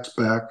kickbacks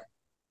back,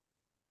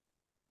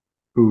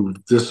 who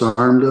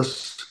disarmed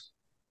us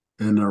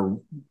and are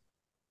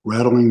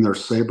rattling their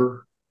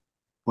saber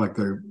like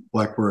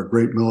we're a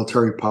great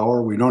military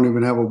power? We don't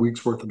even have a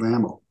week's worth of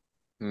ammo.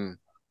 Mm.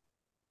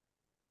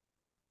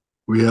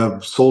 We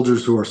have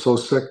soldiers who are so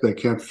sick they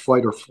can't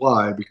fight or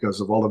fly because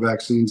of all the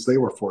vaccines they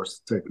were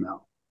forced to take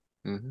now.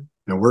 Mm-hmm.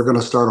 And we're going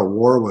to start a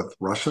war with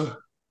Russia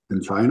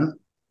and China?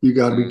 You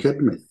got to be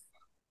kidding me.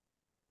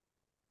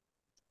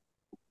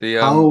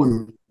 How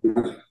in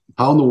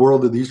the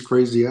world did these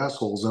crazy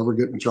assholes ever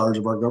get in charge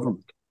of our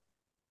government?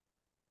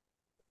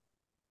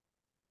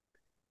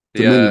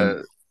 We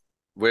have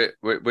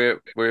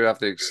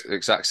the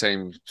exact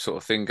same sort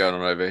of thing going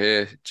on over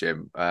here,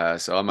 Jim.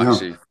 So I'm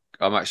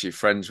actually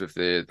friends with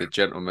the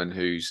gentleman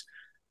who's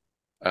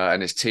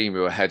and his team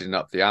who are heading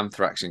up the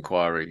anthrax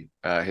inquiry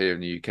here in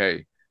the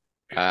UK.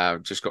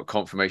 Just got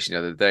confirmation the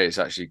other day. It's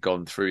actually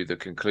gone through the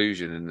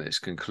conclusion, and it's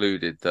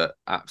concluded that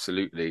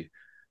absolutely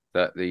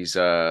that these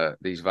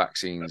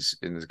vaccines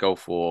in the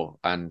Gulf War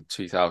and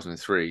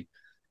 2003.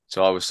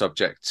 So I was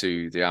subject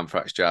to the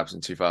anthrax jabs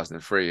in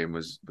 2003 and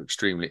was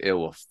extremely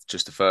ill off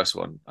just the first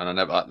one. And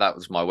that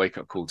was my wake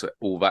up call to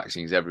all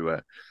vaccines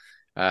everywhere.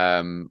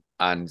 And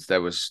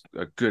there was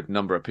a good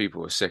number of people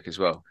who were sick as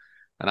well.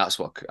 And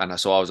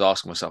so I was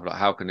asking myself, like,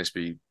 how can this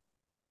be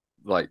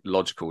like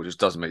logical? It just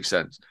doesn't make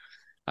sense.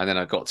 And then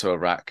I got to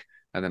Iraq,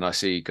 and then I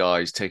see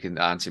guys taking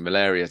the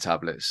anti-malaria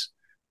tablets.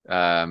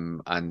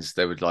 And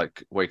they would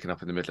like waking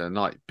up in the middle of the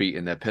night,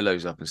 beating their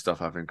pillows up and stuff,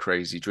 having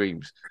crazy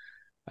dreams.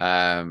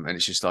 And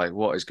it's just like,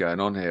 what is going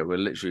on here? We're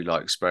literally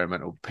like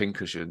experimental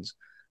pincushions.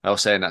 I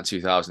was saying that in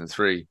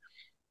 2003.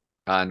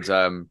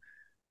 And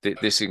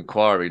this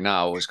inquiry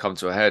now has come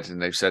to a head,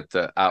 and they've said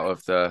that out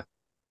of the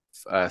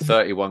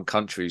 31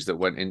 countries that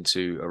went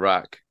into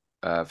Iraq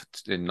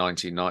in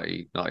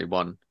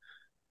 1991,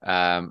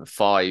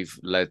 5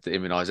 led the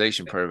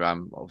immunization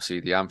program, obviously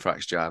the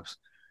anthrax jabs,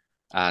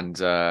 and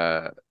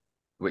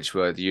which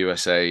were the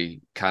USA,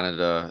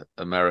 Canada,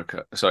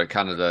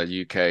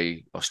 UK,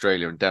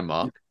 Australia, and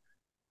Denmark.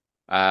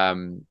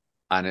 And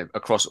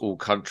across all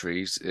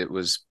countries, it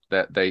was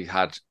that they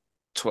had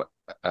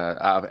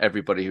out of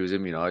everybody who was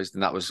immunized,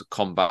 and that was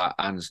combat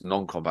and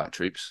non-combat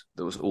troops.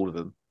 That was all of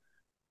them.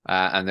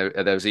 And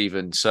there was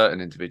even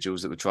certain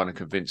individuals that were trying to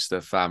convince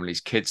their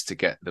families' kids to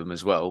get them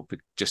as well,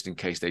 just in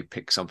case they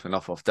pick something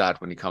off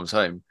dad when he comes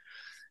home.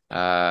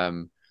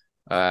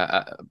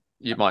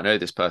 You might know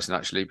this person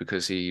actually,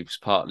 because he was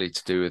partly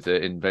to do with the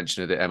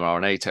invention of the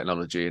mRNA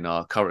technology in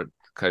our current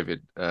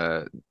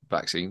COVID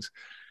vaccines.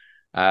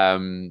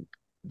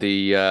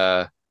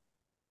 The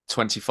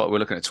 25, we're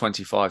looking at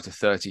 25 to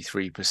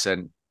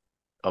 33%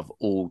 of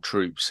all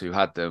troops who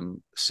had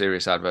them,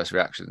 serious adverse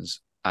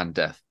reactions and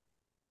death.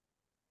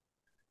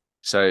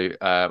 So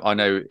I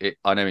know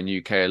in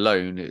UK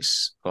alone,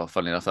 it's, well,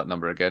 funnily enough, that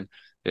number again,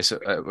 it's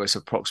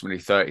approximately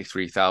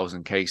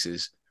 33,000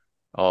 cases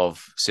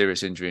of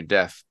serious injury and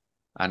death.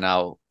 And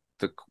now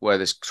where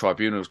this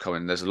tribunal's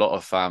coming, there's a lot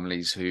of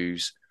families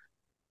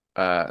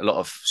a lot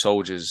of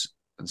soldiers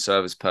and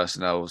service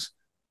personnel's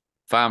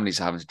families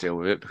are having to deal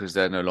with it because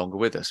they're no longer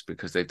with us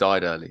because they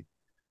died early.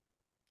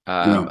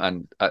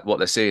 And what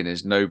they're seeing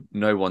is no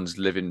one's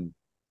living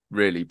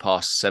really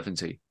past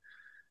 70.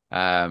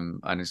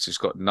 And it's just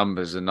got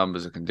numbers and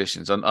numbers of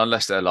conditions,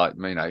 unless they're like,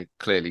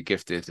 clearly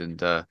gifted and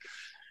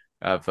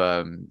have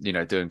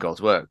doing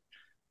God's work.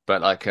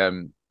 But like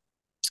in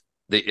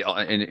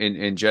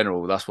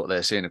general, that's what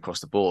they're seeing across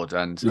the board.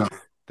 And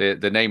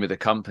the name of the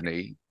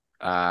company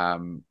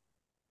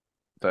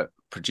that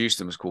produced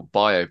them was called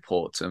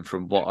Bioport, and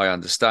from what I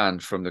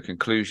understand from the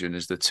conclusion,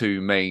 is the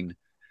two main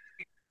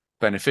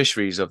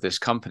beneficiaries of this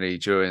company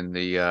during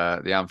the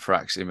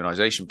anthrax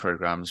immunization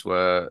programs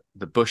were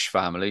the Bush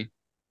family,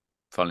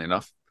 funnily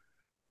enough,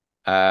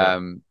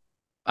 and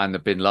the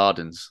Bin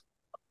Ladens.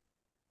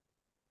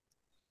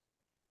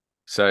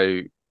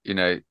 So,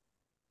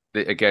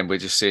 again, we're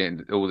just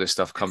seeing all this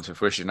stuff come to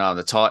fruition now.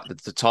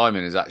 The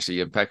timing is actually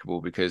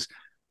impeccable, because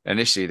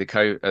initially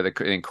the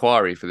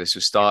inquiry for this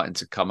was starting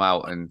to come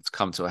out and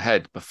come to a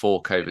head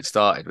before COVID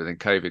started, but then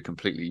COVID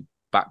completely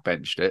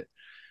backbenched it.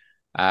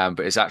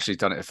 But it's actually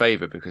done it a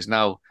favor, because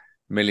now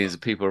millions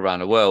of people around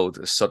the world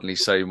are suddenly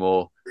so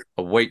more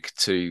awake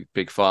to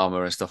big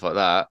pharma and stuff like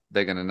that.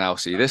 They're going to now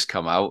see this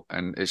come out,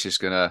 and it's just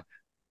going to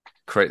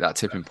create that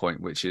tipping point,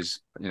 which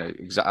is,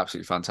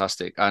 absolutely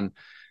fantastic. And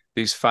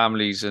these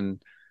families and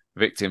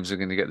victims are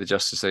going to get the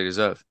justice they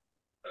deserve.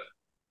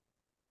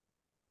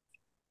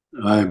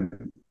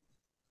 I'm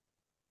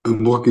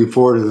looking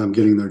forward to them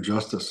getting their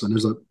justice. And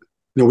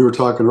we were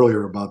talking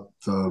earlier about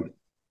the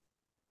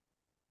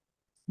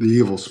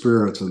evil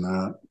spirits and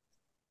that.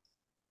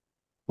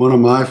 One of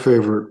my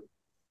favorite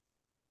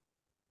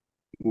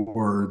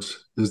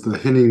words is the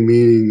hinting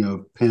meaning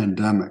of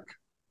pandemic.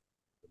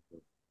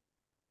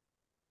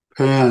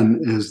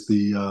 Pan is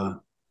the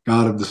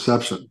god of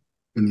deception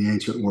in the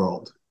ancient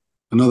world,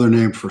 another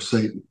name for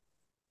Satan.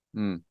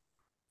 Mm.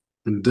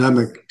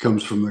 Endemic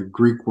comes from the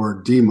Greek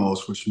word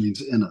demos, which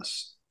means in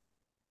us.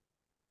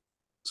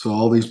 So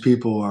all these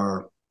people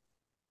are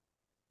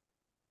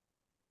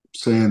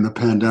saying the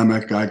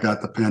pandemic, I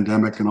got the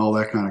pandemic and all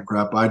that kind of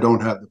crap. I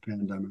don't have the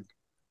pandemic.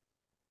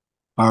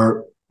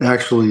 Are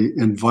actually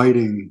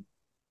inviting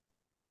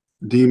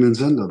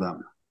demons into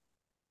them.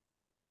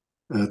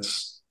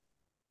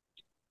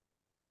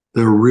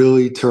 They're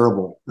really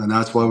terrible. And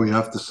that's why we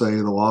have to say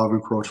the law of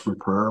encroachment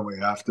prayer. We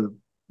have to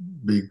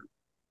be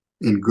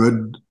in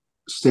good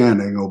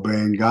standing,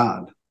 obeying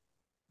God.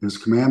 His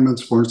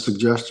commandments weren't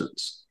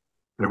suggestions.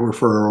 They were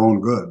for our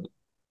own good.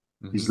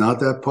 Mm-hmm. He's not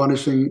that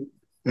punishing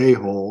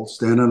a-hole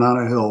standing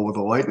on a hill with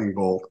a lightning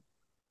bolt,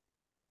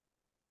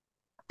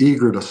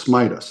 eager to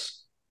smite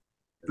us.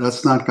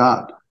 That's not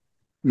God.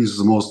 He's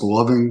the most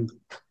loving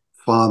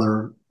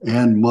father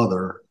and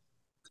mother.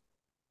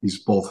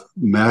 He's both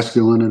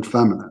masculine and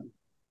feminine.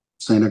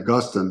 St.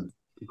 Augustine,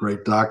 the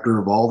great doctor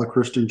of all the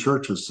Christian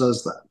churches,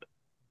 says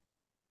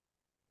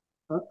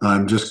that.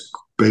 I'm just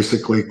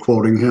basically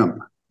quoting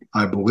him.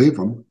 I believe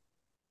him.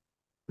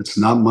 It's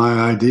not my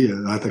idea.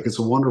 I think it's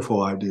a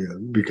wonderful idea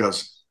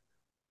because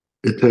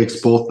it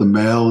takes both the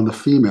male and the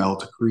female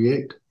to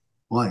create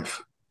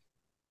life.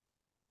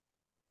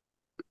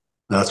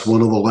 That's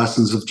one of the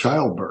lessons of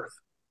childbirth,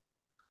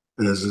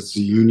 is it's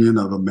the union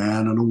of a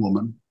man and a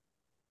woman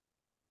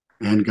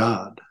and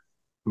God,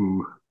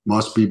 who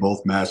must be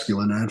both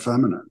masculine and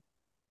feminine.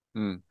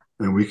 Mm.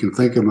 And we can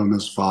think of him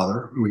as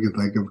father. We can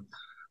think of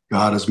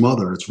God as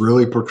mother. It's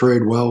really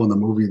portrayed well in the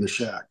movie The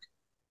Shack,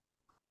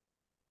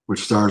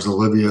 which stars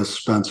Olivia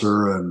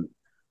Spencer and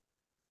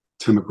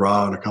Tim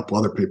McGraw and a couple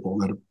other people.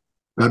 That a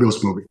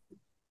fabulous movie.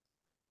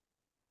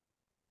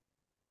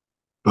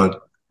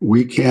 But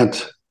we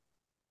cannot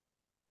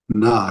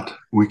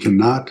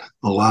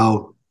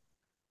allow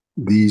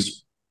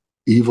these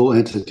evil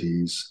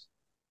entities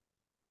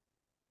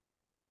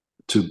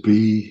to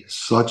be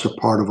such a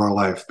part of our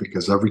life,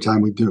 because every time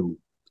we do,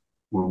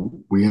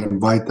 when we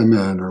invite them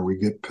in or we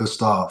get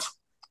pissed off,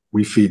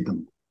 we feed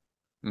them.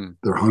 Mm.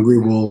 They're hungry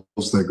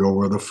wolves. They go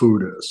where the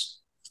food is.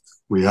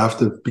 We have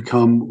to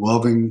become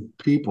loving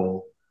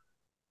people.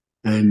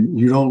 And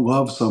you don't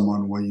love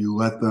someone when you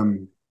let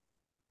them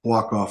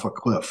walk off a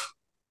cliff.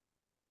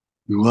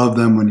 You love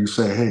them when you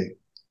say, hey,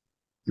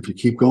 if you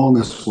keep going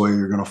this way,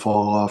 you're going to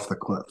fall off the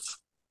cliff.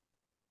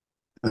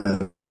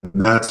 And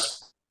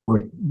that's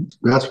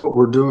what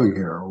we're doing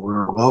here.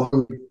 We're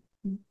loving.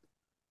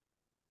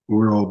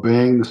 We're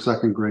obeying the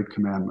second great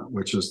commandment,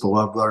 which is to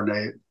love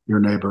your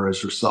neighbor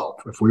as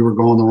yourself. If we were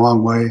going the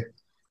wrong way,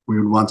 we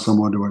would want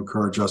someone to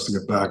encourage us to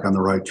get back on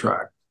the right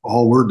track.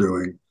 All we're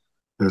doing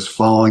is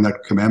following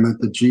that commandment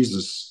that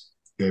Jesus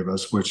gave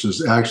us, which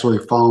is actually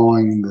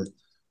following the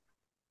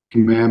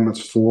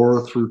commandments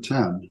 4 through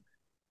 10.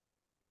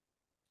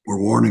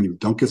 We're warning you,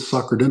 don't get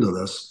suckered into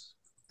this.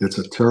 It's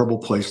a terrible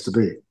place to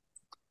be.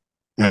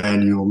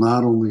 And you'll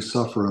not only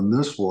suffer in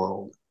this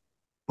world,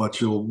 but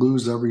you'll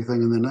lose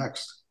everything in the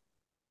next.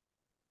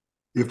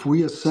 If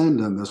we ascend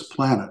on this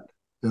planet,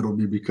 it'll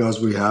be because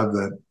we have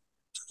that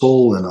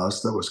soul in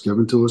us that was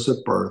given to us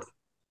at birth.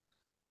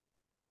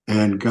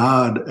 And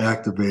God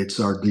activates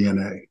our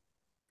DNA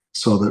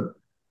so that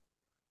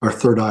our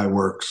third eye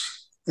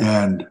works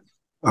and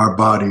our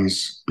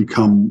bodies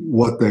become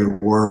what they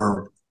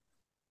were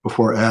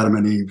before Adam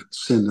and Eve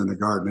sinned in the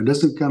garden. It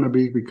isn't going to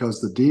be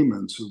because the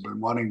demons who've been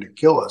wanting to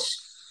kill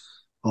us,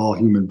 all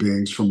human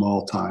beings from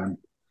all time,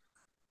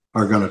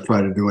 are going to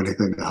try to do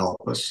anything to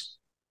help us.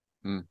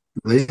 Mm.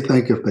 They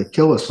think if they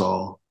kill us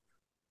all,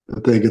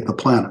 that they get the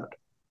planet.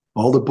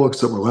 All the books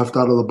that were left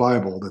out of the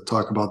Bible that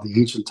talk about the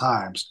ancient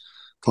times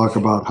talk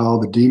about how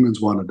the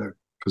demons wanted to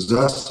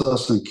possess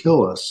us and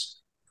kill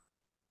us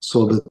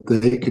so that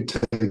they could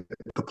take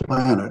the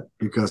planet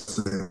because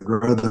they'd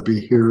rather be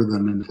here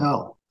than in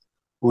hell.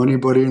 Well,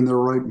 anybody in their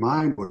right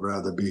mind would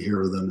rather be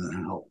here than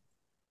in hell.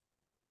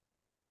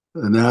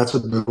 And that's a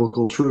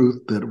biblical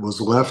truth that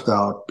was left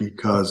out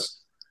because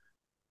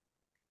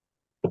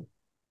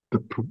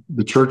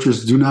the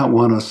churches do not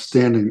want us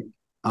standing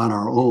on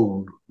our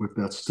own with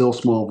that still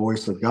small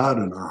voice of God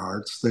in our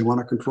hearts. They want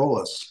to control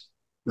us.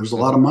 There's a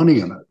lot of money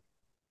in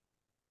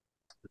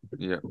it.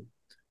 Yeah.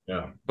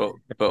 Yeah. But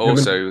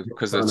also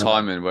because of the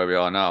timing where we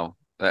are now,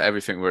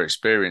 everything we're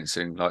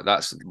experiencing, like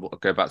that's,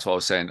 go back to what I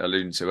was saying,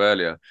 alluding to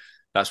earlier,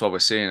 that's why we're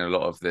seeing a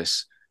lot of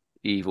this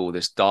evil,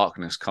 this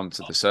darkness come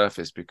to the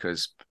surface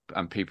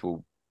and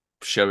people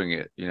showing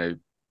it,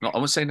 not, I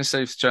wouldn't say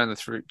necessarily showing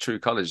the true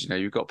colours,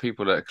 you've got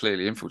people that are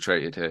clearly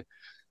infiltrated here,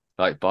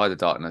 like by the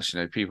darkness,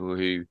 people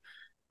who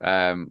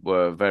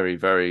were very,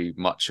 very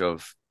much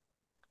of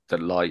the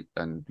light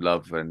and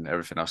love and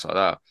everything else like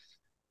that.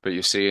 But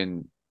you're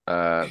seeing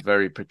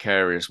very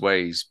precarious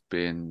ways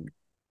being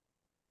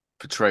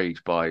portrayed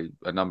by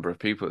a number of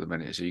people at the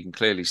minute. So you can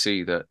clearly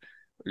see that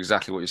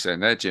exactly what you're saying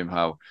there, Jim,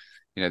 how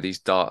these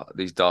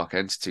dark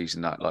entities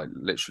and that, like,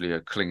 literally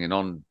are clinging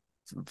on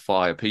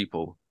via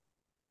people,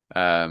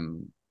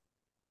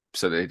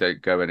 so they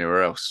don't go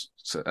anywhere else.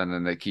 So, and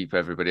then they keep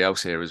everybody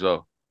else here as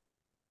well.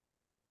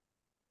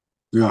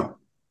 Yeah.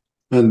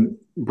 And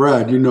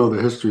Brad, you know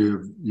the history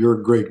of your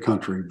great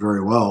country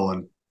very well,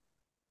 and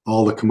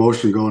all the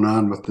commotion going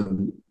on with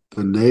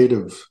the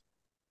natives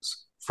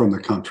from the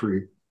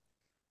country,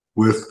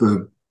 with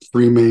the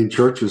three main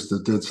churches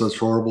that did such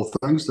horrible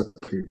things to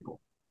people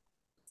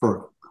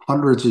for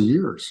hundreds of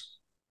years.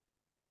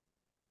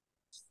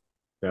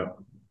 Yeah.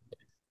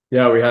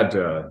 Yeah, we had,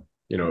 Hoko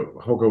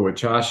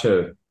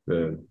Wachasha,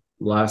 the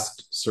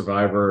last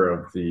survivor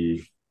of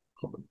the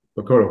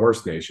Lakota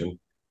Horse Nation.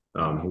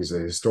 He's a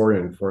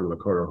historian for the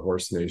Lakota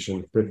Horse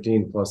Nation,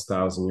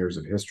 15,000+ years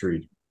of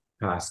history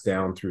passed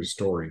down through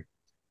story.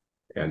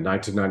 And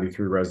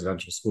 1993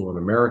 residential school in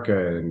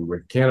America, and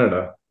with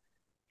Canada,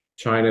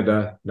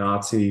 China,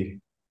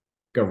 Nazi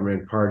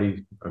government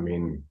party. I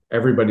mean,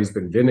 everybody's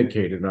been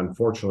vindicated,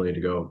 unfortunately,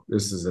 to go,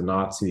 this is a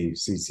Nazi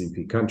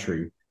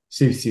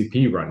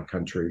CCP run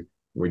country.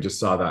 We just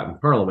saw that in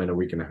Parliament a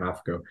week and a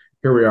half ago.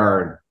 Here we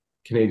are in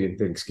Canadian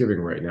Thanksgiving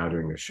right now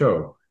doing a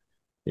show,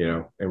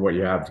 and what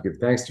you have to give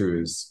thanks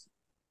to is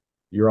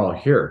you're all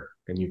here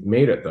and you've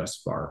made it thus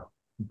far,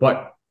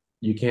 but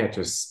you can't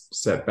just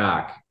sit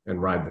back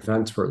and ride the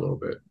fence for a little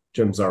bit.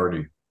 Jim's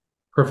already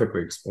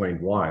perfectly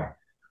explained why.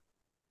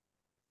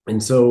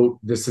 And so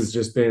this has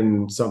just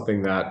been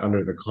something that,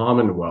 under the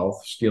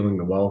Commonwealth, stealing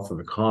the wealth of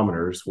the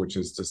commoners, which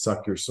is to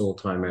suck your soul,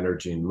 time,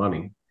 energy, and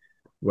money,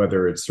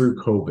 whether it's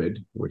through COVID,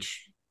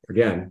 which,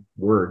 again,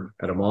 word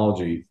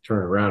etymology turn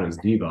around is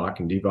Divok,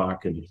 and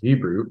Divok in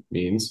Hebrew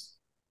means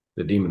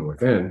the demon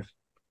within,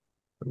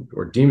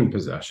 or demon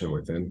possession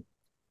within.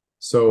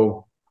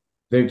 So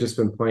they've just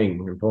been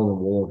playing and pulling the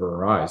wool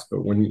over our eyes. But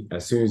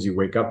as soon as you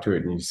wake up to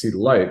it and you see the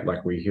light,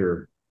 like we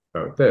hear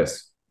about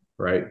this,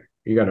 right?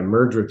 You got to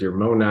merge with your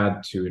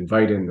monad to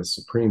invite in the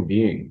supreme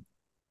being.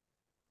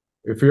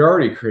 If you're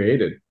already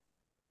created,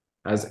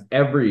 as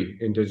every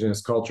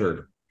indigenous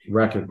culture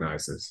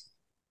recognizes,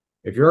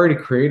 if you're already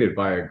created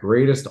by a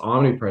greatest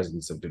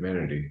omnipresence of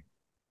divinity,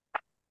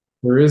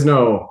 there is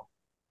no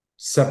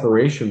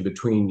separation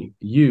between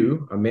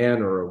you, a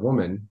man or a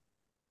woman,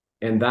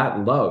 and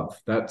that love,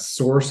 that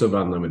source of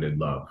unlimited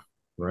love,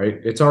 right?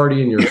 It's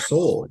already in your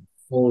soul.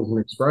 Soul is an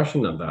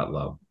expression of that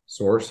love,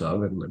 source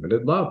of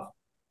unlimited love.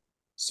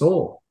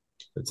 Soul.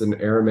 It's in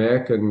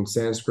Aramaic and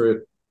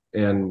Sanskrit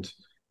and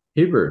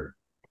Hebrew.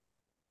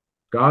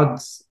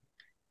 God's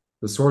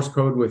the source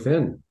code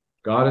within.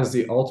 God is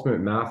the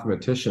ultimate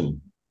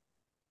mathematician,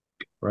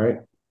 right?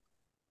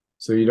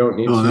 So you don't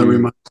need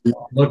to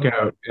look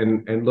out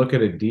and look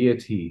at a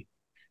deity,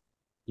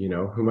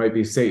 who might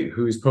be Satan,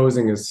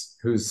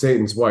 who's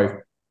Satan's wife,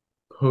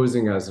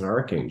 posing as an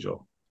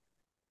archangel,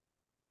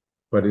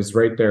 but is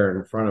right there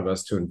in front of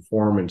us to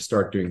inform and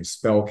start doing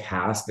spell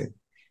casting.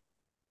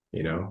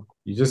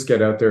 You just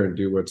get out there and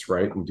do what's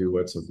right and do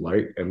what's of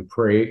light and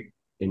pray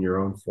in your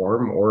own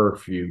form. Or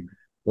if you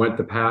went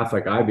the path,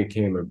 like I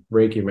became a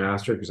Reiki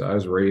master because I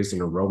was raised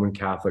in a Roman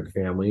Catholic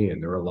family,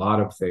 and there are a lot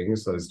of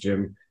things, as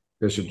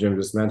Bishop Jim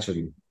just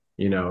mentioned,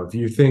 if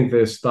you think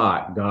this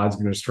thought, God's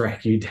going to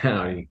strike you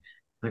down.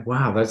 Like,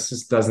 wow, that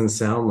just doesn't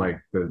sound like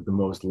the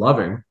most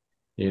loving.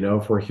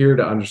 If we're here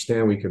to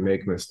understand we can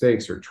make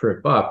mistakes or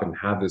trip up and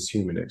have this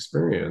human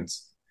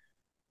experience.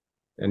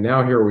 And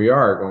now here we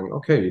are going,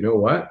 okay, you know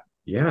what?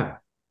 Yeah.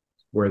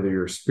 Whether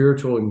you're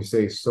spiritual and you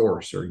say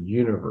source or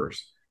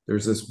universe,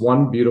 there's this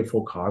one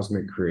beautiful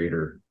cosmic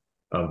creator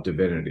of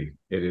divinity.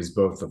 It is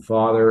both the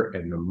Father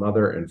and the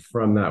Mother. And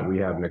from that, we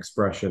have an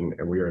expression,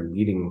 and we are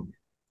leading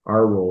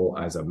our role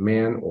as a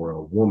man or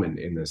a woman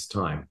in this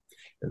time.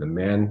 And the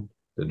man,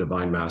 the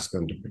divine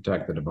masculine, to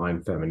protect the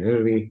divine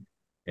femininity.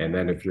 And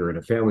then if you're in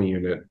a family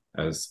unit,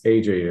 as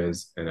AJ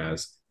is, and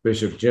as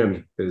Bishop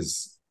Jim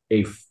is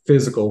a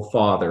physical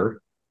father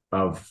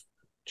of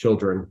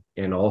children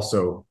and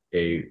also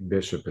a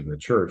bishop in the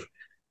church,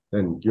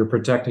 then you're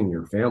protecting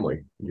your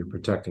family, you're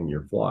protecting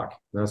your flock.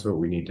 That's what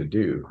we need to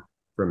do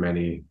from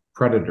any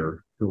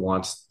predator who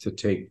wants to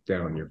take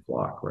down your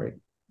flock, right?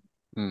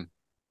 I'd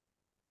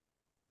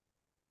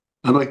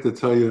like to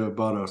tell you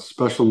about a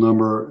special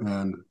number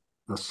and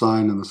a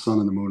sign in the sun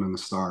and the moon and the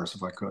stars,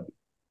 if I could.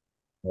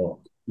 Oh,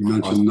 you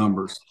mentioned awesome.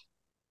 Numbers.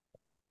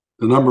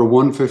 The number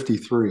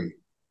 153,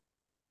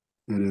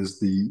 it is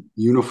the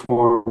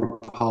uniform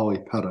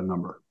polypeta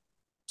number.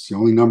 It's the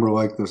only number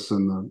like this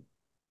in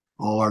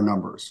all our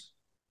numbers.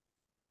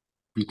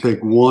 You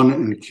take 1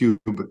 in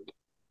cubit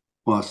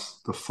plus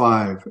the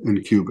 5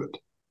 in cubit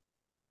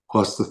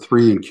plus the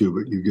 3 in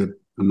cubit, you get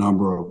a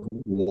number of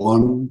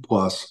 1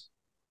 plus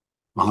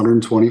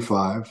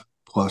 125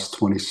 plus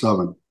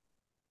 27.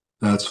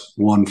 That's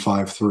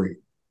 153.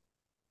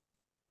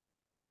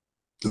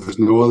 There's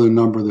no other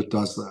number that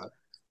does that.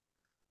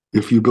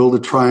 If you build a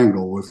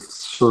triangle with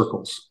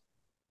circles,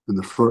 and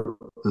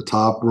the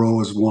top row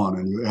is 1,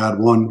 and you add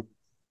 1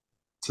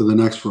 to the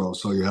next row.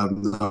 So you have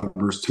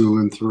numbers 2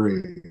 and 3,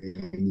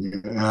 and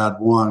you add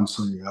 1,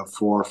 so you have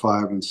 4,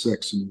 5, and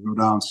 6, and you go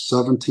down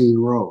 17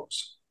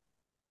 rows.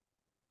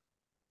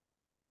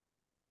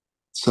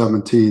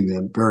 17,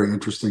 the very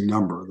interesting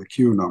number, the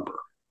Q number.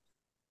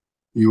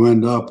 You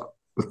end up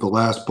with the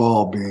last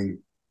ball being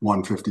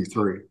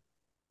 153.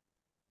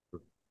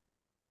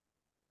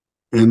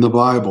 In the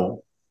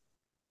Bible,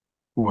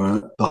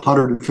 when the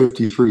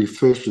 153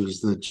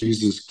 fishes that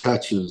Jesus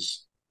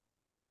catches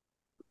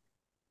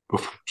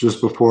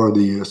just before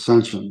the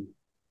ascension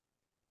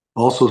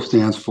also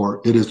stands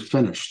for "it is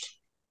finished."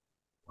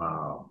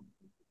 Wow.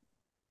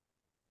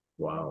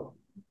 Wow.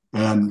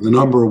 And the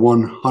number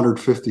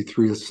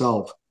 153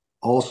 itself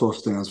also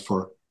stands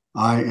for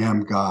 "I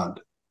am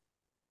God."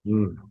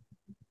 Mm.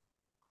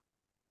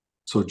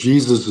 So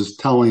Jesus is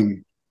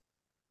telling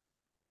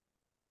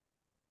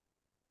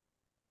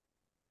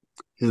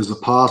his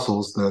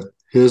apostles that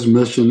his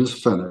mission is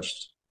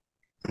finished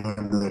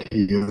and that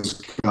he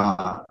is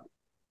God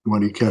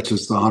when he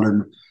catches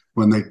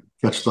when they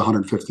catch the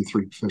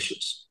 153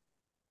 fishes.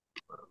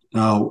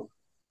 Now,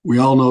 we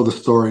all know the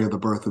story of the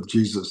birth of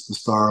Jesus, the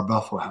Star of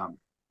Bethlehem.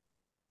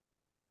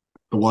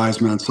 The wise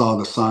men saw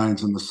the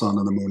signs in the sun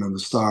and the moon and the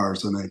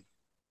stars, and they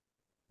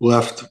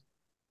left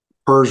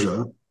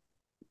Persia,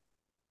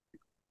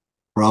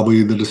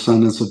 probably the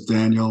descendants of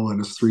Daniel and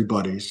his 3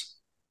 buddies,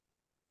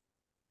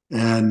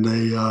 and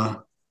they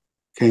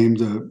came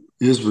to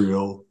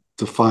Israel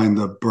to find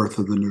the birth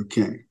of the new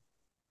king,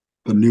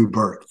 the new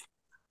birth.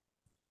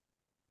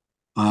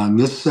 On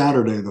this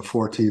Saturday, the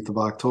 14th of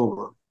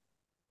October,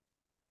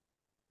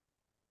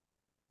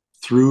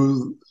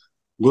 through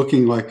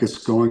looking like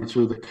it's going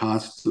through the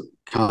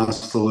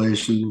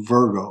constellation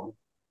Virgo,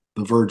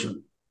 the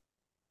Virgin,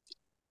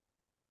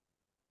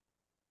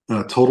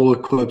 a total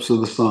eclipse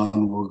of the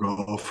sun will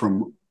go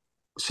from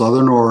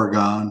southern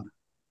Oregon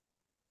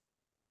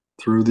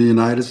through the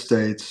United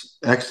States,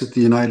 exit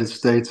the United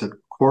States at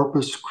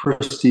Corpus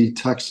Christi,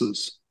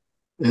 Texas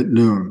at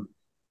noon.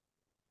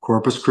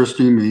 Corpus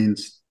Christi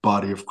means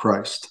body of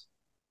Christ.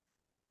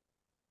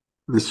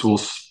 This will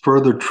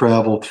further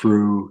travel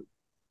through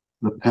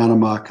the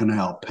Panama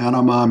Canal.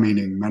 Panama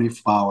meaning many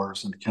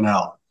flowers, and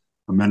canal,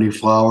 the many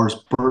flowers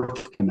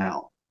birth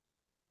canal.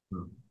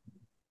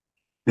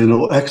 And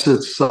it'll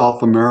exit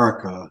South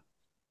America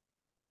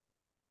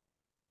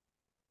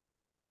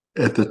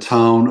at the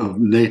town of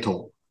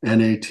Natal,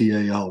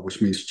 Natal,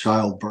 which means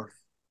childbirth.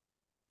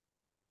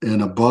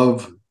 And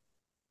above,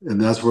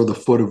 and that's where the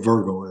foot of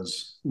Virgo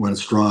is when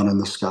it's drawn in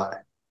the sky.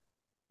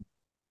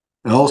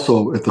 And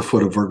also at the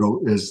foot of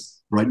Virgo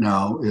is, right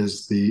now,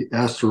 is the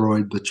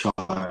asteroid, the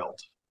Child.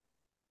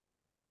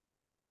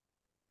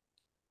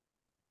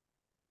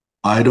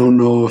 I don't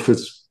know if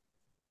it's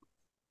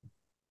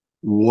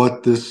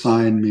what this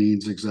sign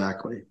means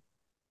exactly,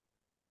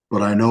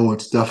 but I know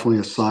it's definitely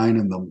a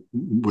sign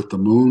with the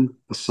moon,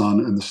 the sun,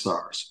 and the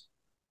stars.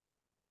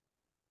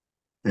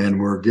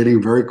 And we're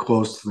getting very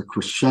close to the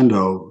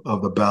crescendo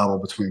of the battle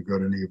between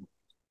good and evil.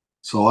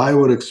 So I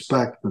would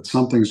expect that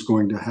something's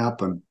going to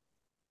happen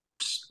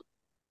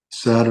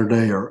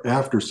Saturday or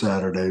after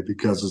Saturday,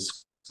 because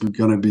it's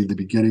going to be the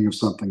beginning of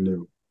something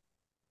new.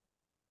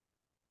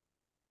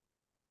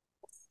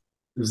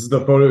 This is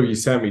the photo you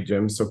sent me,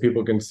 Jim, so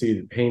people can see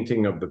the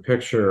painting of the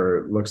picture.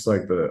 It looks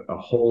like a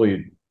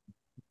holy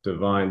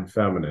divine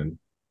feminine.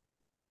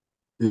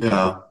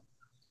 Yeah.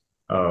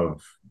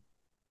 Of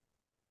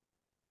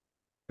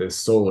this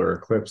solar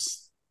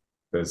eclipse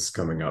that's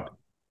coming up.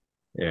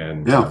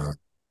 And yeah.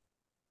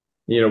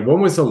 When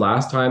was the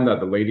last time that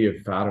the Lady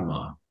of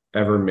Fatima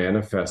ever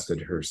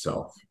manifested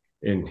herself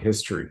in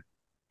history?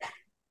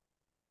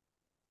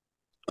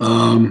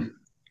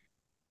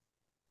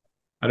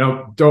 I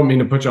don't mean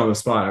to put you on the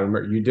spot. I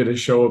remember you did a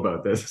show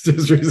about this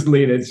just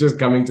recently, and it's just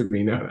coming to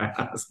me now to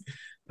ask.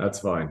 That's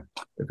fine.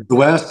 The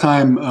last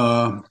time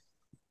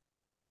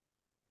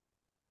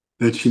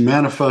that she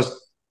manifested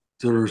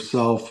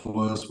herself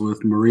was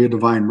with Maria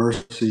Divine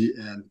Mercy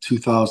in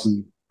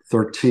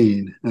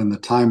 2013, and the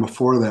time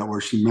before that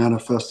where she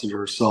manifested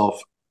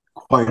herself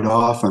quite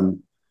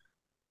often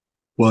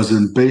was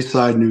in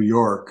Bayside, New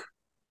York,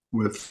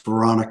 with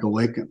Veronica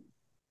Lakin.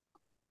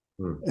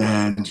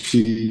 And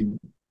she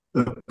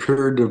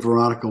appeared to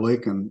Veronica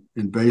Lakin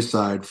in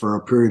Bayside for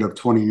a period of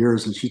 20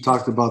 years, and she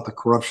talked about the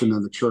corruption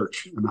in the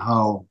church and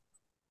how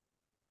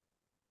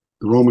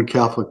the Roman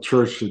Catholic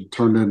Church had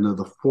turned into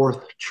the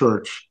 4th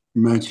church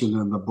mentioned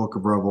in the book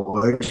of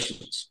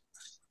Revelations,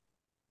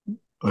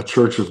 a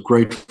church of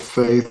great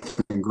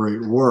faith and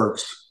great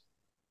works,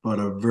 but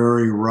a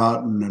very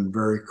rotten and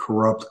very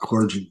corrupt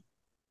clergy.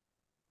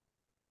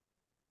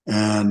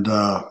 And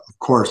of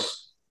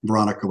course,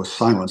 Veronica was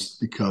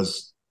silenced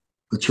because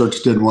the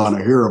church didn't want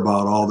to hear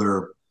about all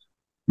their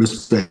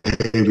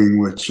misbehaving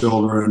with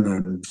children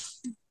and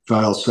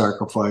child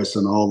sacrifice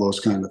and all those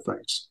kind of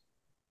things.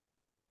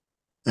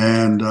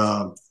 And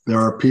there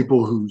are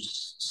people who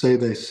say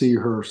they see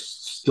her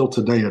still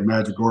today in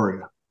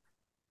Medjugorje.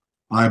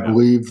 I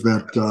believe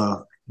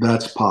that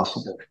that's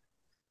possible.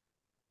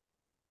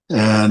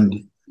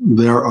 And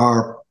there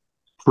are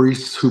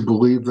priests who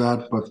believe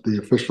that, but the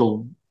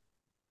official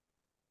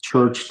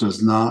church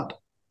does not.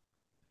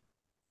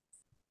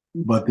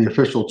 But the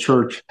official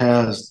church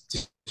has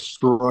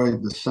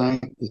destroyed the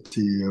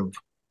sanctity of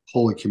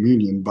Holy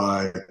Communion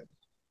by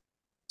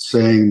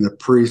saying that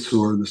priests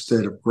who are in the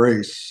state of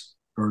grace,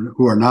 or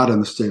who are not in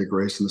the state of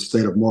grace, in the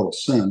state of mortal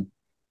sin,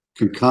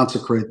 can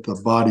consecrate the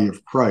body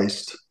of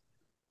Christ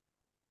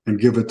and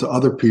give it to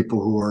other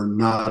people who are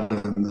not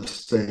in the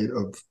state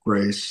of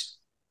grace.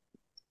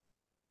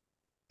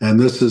 And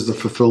this is the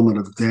fulfillment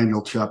of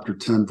Daniel chapter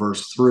 10,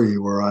 verse 3,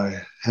 where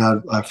I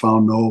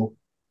found no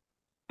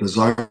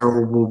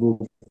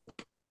desirable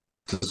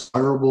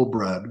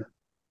bread,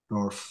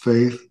 nor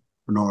faith,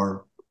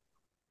 nor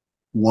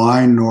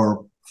wine,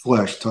 nor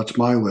flesh touch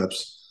my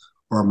lips,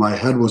 or my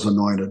head was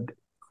anointed,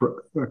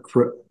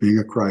 being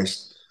a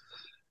Christ,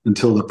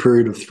 until the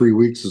period of 3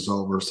 weeks is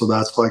over. So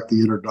that's like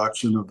the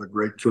introduction of the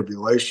Great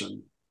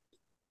Tribulation.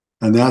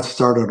 And that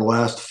started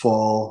last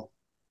fall,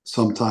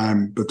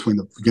 sometime between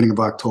the beginning of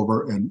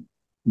October and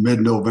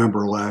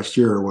mid-November last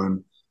year,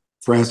 when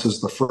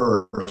Francis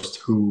I,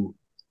 who,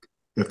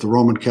 if the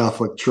Roman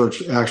Catholic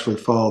Church actually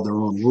followed their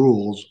own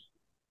rules,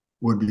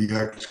 would be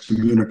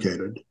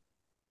excommunicated,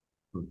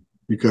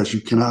 because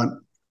you cannot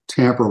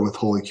tamper with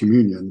Holy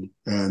Communion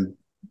and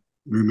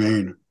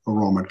remain a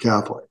Roman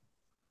Catholic.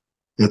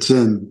 It's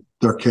in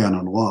their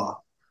canon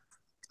law.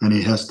 And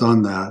he has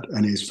done that,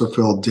 and he's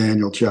fulfilled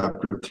Daniel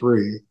chapter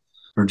 3,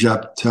 or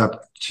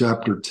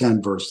chapter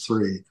 10, verse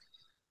 3,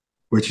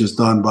 which is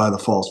done by the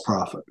false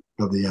prophet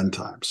of the end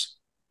times.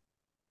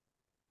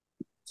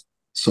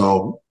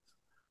 So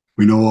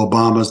we know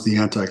Obama's the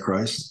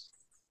Antichrist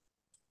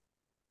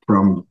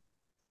from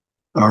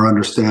our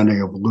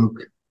understanding of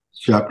Luke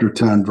chapter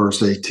 10,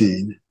 verse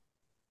 18.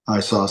 I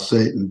saw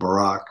Satan,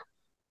 Barak,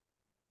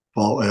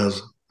 fall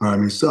as,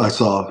 I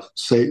saw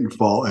Satan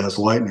fall as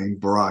lightning,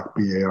 Barak,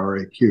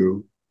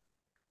 B-A-R-A-Q,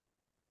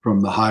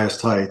 from the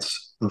highest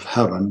heights of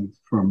heaven,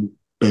 from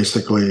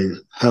basically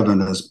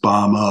heaven as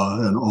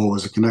Bama and O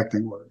as a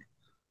connecting word.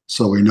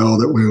 So we know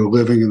that we were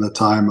living in the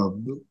time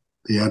of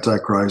the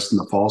Antichrist and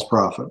the false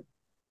prophet.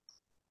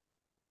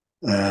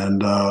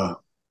 And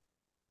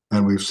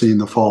we've seen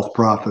the false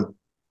prophet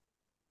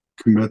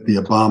commit the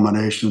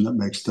abomination that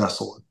makes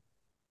desolate.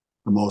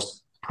 The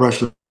most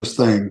precious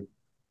thing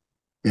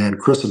in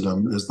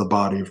Christendom is the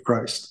body of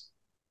Christ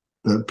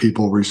that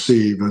people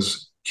receive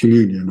as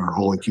communion or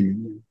Holy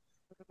Communion.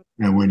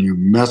 And when you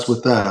mess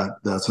with that,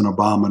 that's an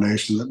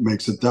abomination that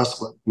makes it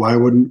desolate. Why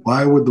in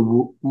the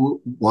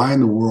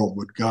world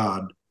would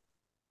God,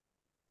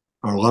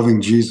 our loving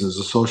Jesus,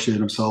 associate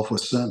himself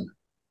with sin?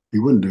 He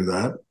wouldn't do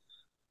that.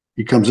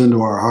 He comes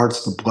into our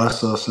hearts to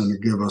bless us and to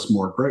give us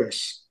more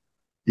grace.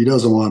 He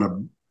doesn't want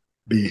to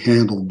be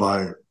handled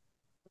by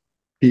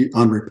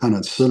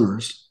unrepentant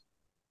sinners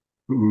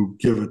who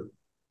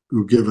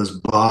give his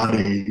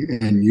body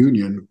in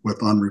union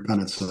with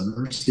unrepentant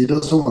sinners. He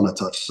doesn't want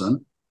to touch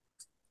sin.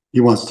 He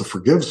wants to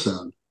forgive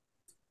sin.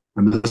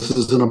 And this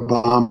is an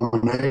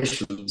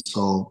abomination.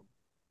 So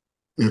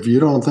if you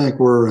don't think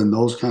we're in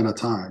those kind of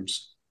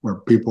times where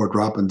people are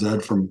dropping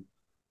dead from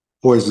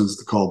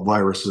poisons called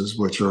viruses,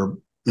 which are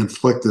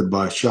inflicted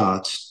by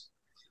shots,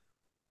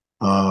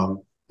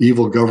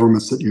 evil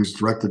governments that use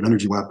directed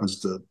energy weapons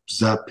to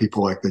zap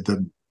people like they did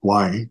in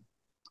Hawaii,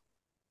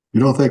 you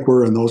don't think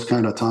we're in those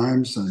kind of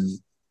times,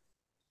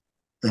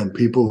 and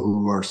people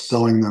who are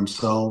selling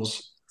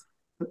themselves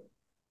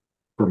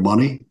for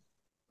money,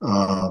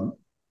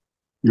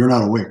 you're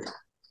not awake.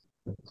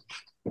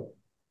 You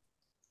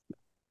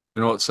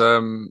know what's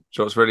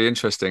really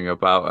interesting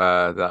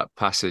about that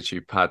passage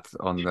you had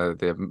on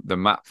the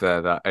map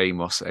there, that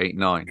Amos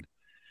 8:9,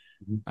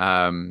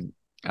 and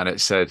it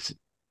said,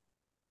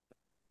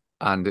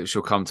 "And it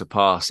shall come to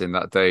pass in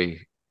that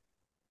day,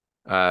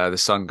 the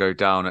sun go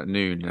down at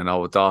noon, and I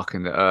will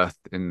darken the earth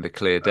in the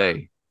clear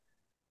day."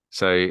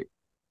 So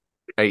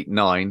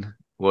 8:9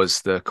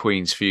 was the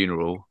Queen's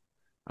funeral,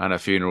 and her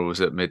funeral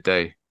was at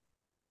midday.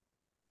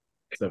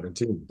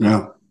 17.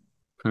 Yeah.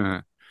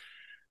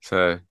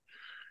 So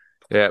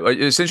yeah,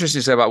 it's interesting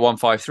to say about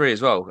 153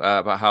 as well,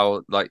 about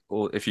how, like,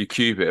 if you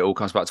cube it, it all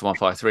comes back to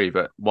 153,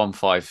 but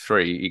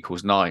 153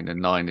 equals 9, and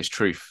 9 is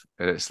truth.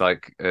 And it's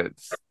like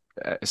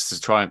it's the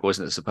triangle,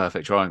 isn't it? It's a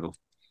perfect triangle.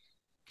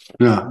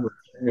 Yeah.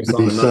 And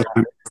he said,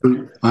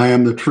 I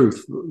am the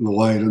truth, the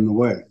light, and the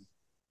way.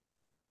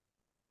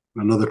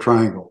 Another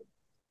triangle.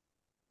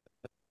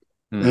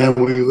 And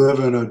we live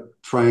in a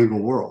triangle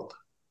world.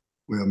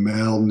 We have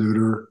male,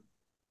 neuter,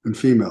 and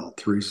female,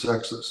 3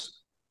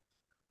 sexes.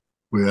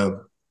 We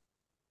have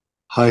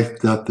height,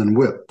 depth, and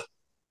width.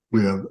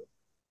 We have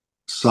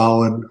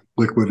solid,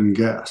 liquid, and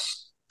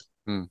gas.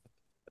 And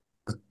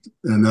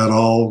that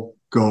all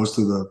goes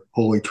to the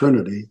Holy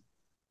Trinity,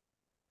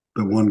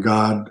 the one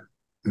God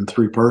in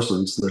 3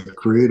 persons that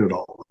created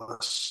all of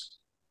us.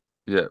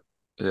 Yeah,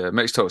 it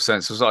makes total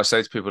sense. As I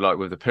say to people, like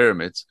with the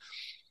pyramids,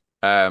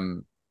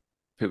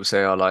 people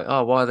say, why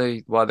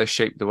are they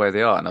shaped the way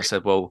they are? And I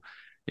said, well,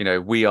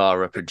 we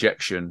are a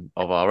projection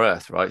of our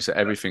earth, right? So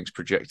everything's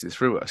projected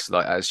through us,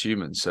 like as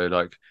humans. So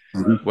like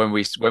when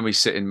we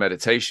sit in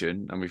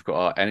meditation and we've got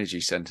our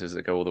energy centers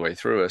that go all the way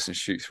through us and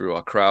shoot through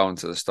our crown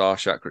to the star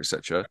chakra,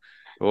 etc.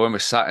 But when we're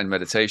sat in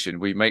meditation,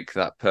 we make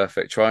that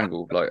perfect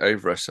triangle like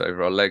over us,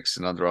 over our legs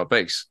and under our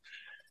base.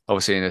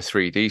 Obviously, in a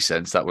 3D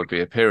sense, that would be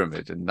a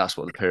pyramid, and that's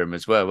what the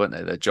pyramids were, weren't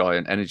they? They're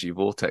giant energy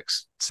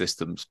vortex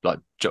systems, like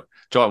giant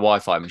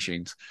Wi-Fi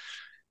machines.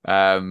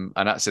 And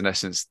that's in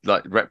essence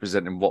like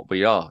representing what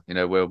we are.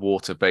 We're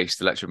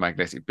water-based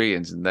electromagnetic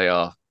beings,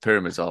 and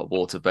pyramids are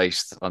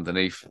water-based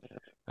underneath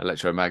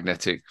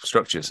electromagnetic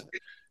structures.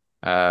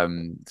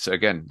 So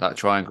again, that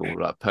triangle,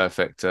 that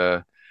perfect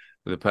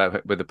with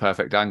the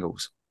perfect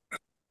angles.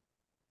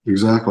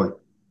 Exactly.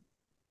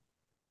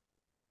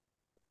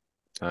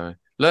 So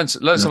learn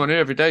someone new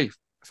every day,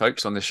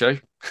 folks, on this show.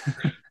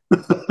 I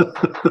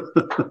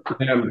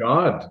am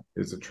God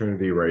is a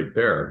trinity right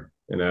there.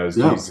 And as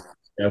Jesus,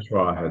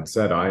 Yeshua had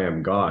said, I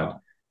am God.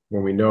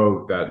 When we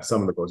know that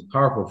some of the most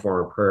powerful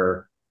form of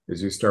prayer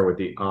is you start with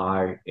the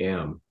I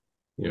am,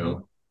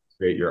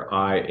 create your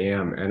I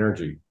am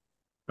energy.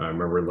 I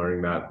remember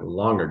learning that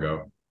long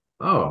ago.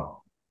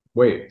 Oh,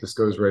 wait, this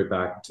goes right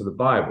back to the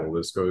Bible.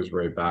 This goes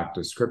right back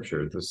to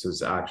scripture. This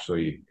is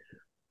actually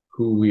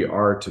who we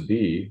are to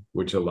be,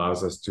 which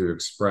allows us to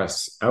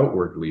express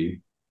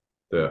outwardly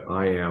the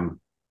I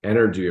am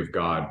energy of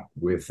God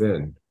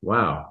within.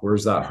 Wow,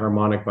 where's that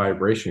harmonic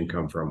vibration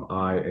come from?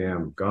 I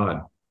am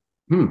God.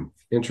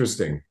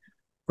 Interesting.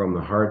 From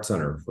the heart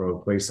center, from a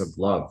place of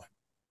love,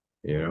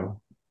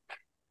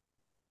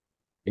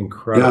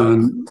 Incredible. Yeah,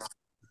 and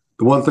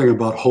the one thing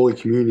about Holy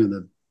Communion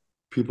that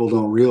people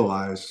don't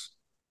realize,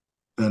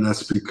 and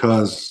that's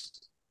because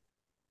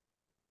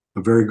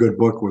a very good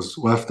book was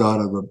left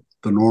out of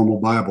the normal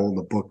Bible,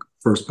 the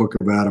first book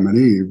of Adam and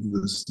Eve,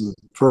 is the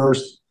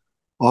first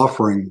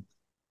offering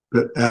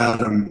that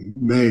Adam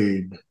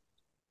made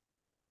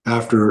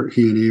after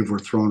he and Eve were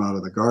thrown out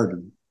of the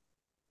garden.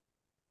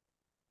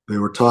 They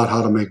were taught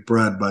how to make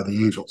bread by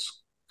the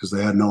angels because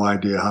they had no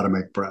idea how to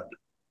make bread.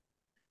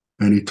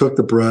 And he took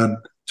the bread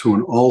to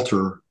an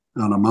altar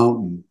on a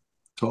mountain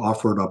to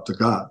offer it up to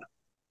God,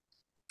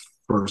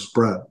 first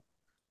bread.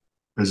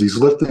 As he's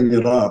lifting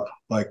it up,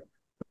 like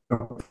a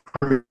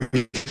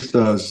priest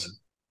does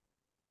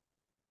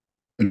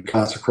in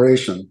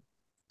consecration,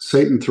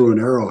 Satan threw an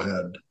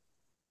arrowhead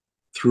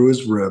through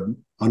his rib,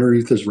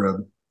 underneath his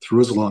rib, through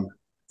his lung,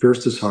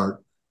 pierced his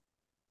heart.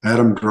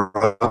 Adam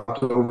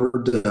dropped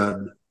over dead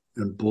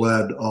and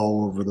bled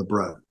all over the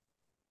bread.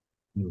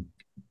 The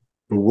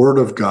Word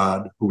of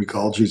God, who we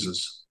call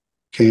Jesus,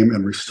 came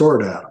and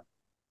restored Adam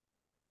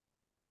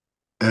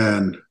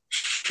and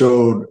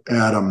showed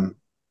Adam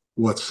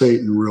what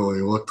Satan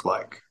really looked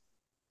like.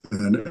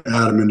 And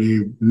Adam and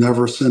Eve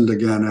never sinned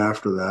again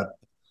after that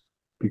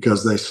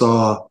because they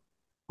saw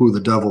who the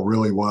devil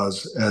really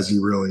was as he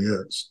really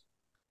is.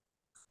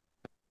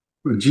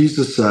 When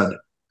Jesus said,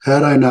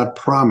 had I not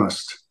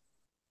promised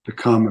to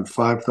come in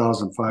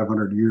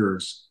 5,500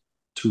 years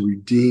to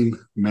redeem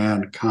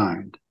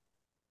mankind,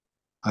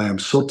 I am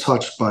so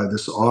touched by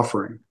this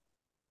offering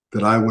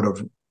that I would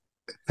have,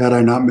 had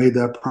I not made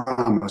that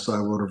promise, I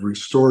would have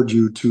restored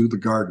you to the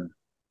garden.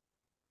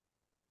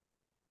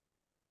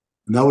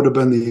 And that would have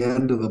been the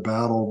end of the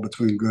battle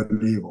between good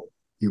and evil.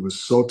 He was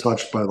so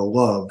touched by the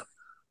love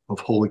of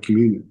Holy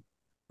Communion.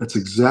 That's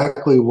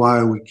exactly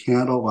why we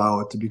can't allow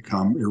it to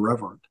become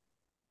irreverent.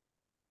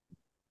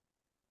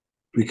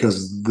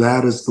 Because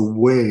that is the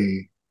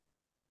way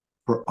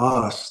for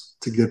us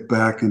to get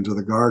back into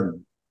the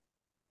garden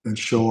and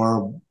show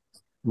our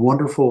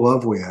wonderful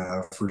love we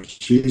have for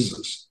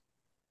Jesus,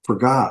 for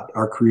God,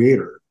 our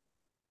Creator.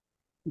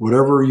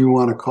 Whatever you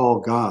want to call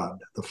God,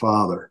 the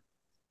Father,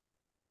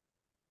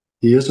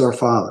 He is our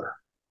Father.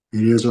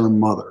 He is our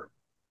Mother.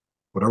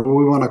 Whatever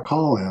we want to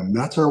call Him,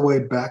 that's our way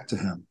back to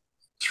Him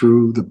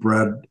through the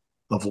bread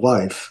of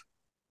life.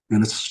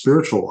 And it's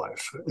spiritual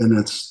life. And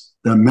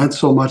that meant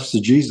so much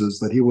to Jesus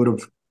that He would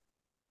have,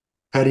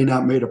 had He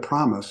not made a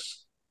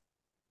promise,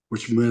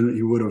 which meant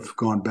He would have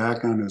gone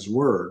back on His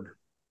word,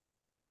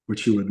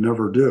 which He would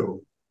never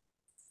do,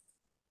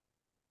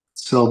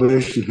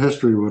 salvation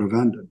history would have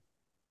ended.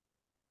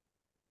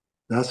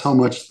 That's how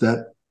much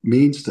that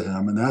means to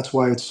Him. And that's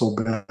why it's so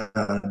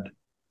bad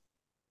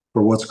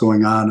for what's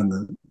going on in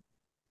the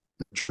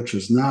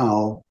churches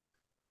now.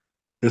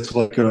 It's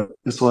like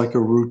a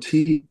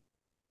routine.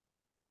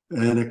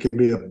 And it can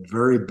be a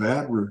very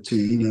bad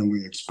routine, and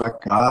we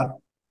expect God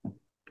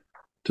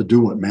to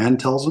do what man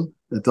tells him.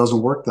 It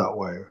doesn't work that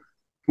way.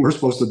 We're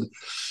supposed to,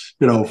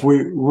 if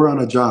we're on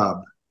a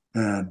job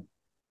and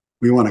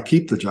we want to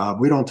keep the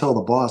job, we don't tell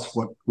the boss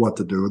what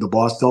to do. The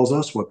boss tells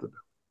us what to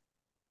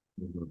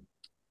do. Mm-hmm.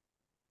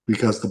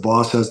 Because the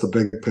boss has the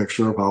big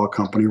picture of how a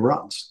company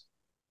runs.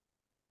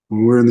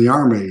 When we're in the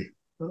Army,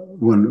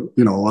 when,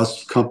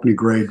 us company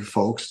grade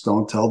folks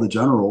don't tell the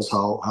generals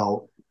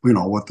how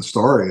what the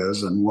story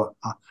is and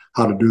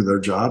how to do their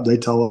job. They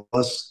tell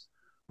us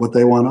what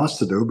they want us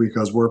to do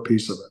because we're a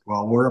piece of it.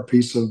 Well, we're a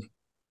piece of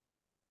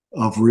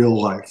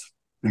real life.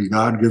 And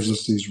God gives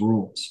us these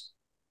rules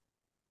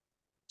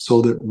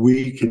so that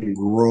we can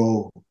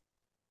grow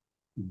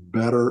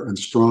better and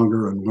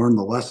stronger and learn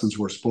the lessons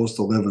we're supposed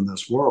to live in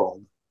this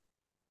world.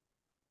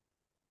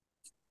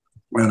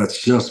 And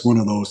it's just one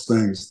of those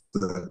things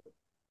that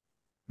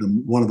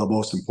one of the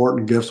most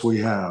important gifts we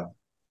have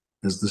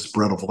is this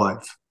bread of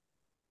life.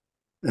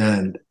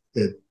 And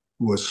it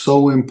was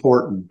so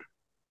important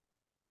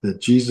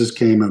that Jesus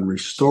came and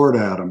restored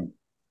Adam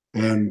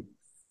and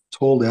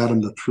told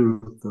Adam the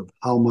truth of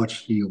how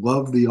much he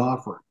loved the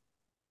offering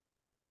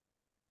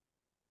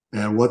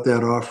and what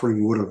that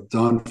offering would have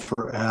done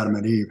for Adam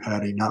and Eve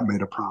had he not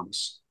made a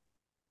promise.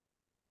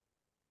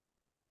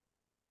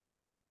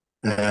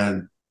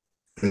 And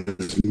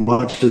as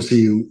much as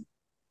he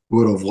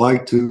would have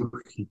liked to,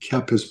 he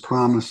kept his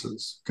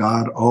promises.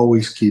 God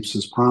always keeps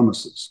his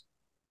promises.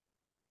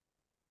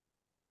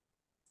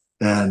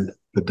 And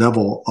the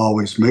devil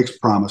always makes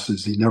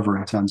promises he never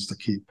intends to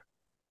keep.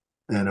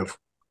 And if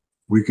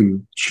we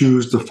can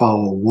choose to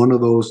follow one of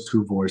those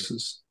two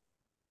voices,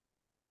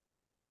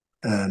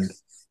 and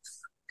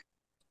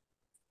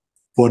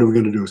what are we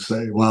going to do?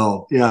 Say,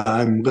 well, yeah,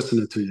 I'm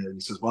listening to you. And he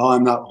says, well,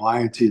 I'm not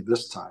lying to you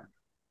this time.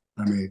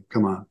 I mean,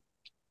 come on.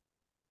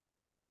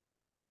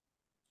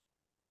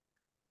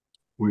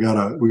 We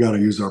gotta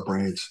use our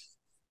brains.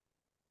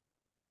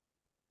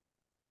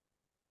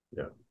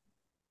 Yeah.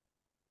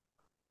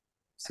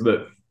 So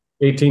the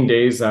 18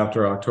 days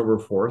after October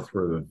 4th,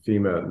 where the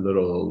FEMA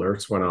little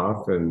alerts went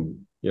off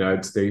in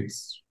United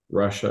States,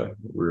 Russia,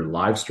 we were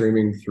live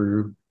streaming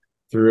through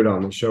it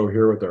on the show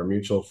here with our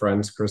mutual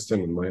friends,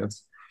 Kristen and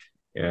Lance.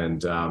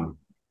 And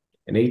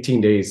 18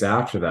 days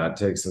after that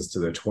takes us to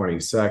the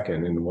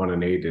 22nd, and 1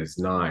 and 8 is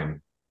 9.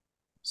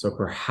 So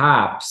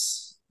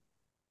perhaps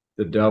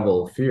the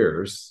devil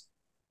fears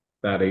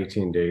that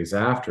 18 days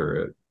after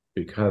it,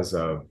 because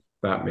of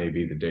that may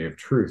be the day of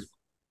truth.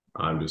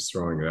 I'm just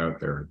throwing it out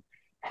there,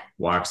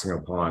 waxing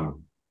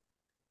upon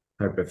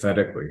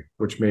hypothetically,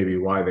 which may be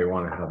why they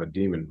want to have a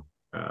demon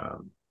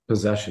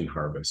possession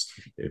harvest,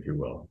 if you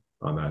will,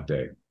 on that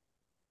day.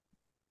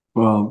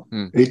 Well,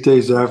 8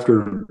 days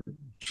after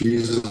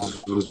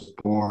Jesus was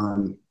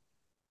born,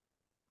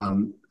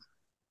 on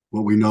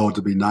what we know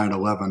to be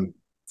 9/11,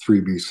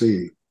 3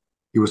 BC,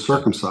 he was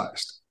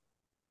circumcised.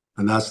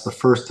 And that's the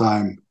first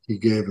time he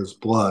gave his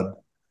blood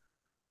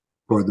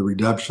for the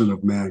redemption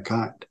of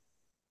mankind.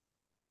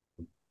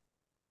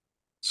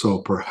 So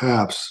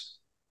perhaps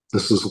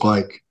this is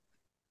like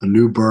a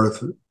new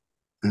birth,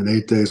 and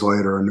 8 days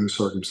later, a new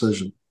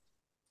circumcision,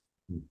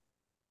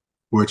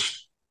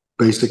 which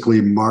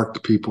basically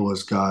marked people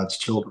as God's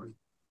children.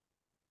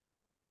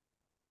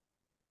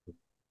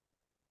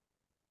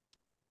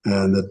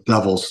 And the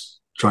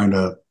devil's trying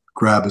to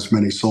grab as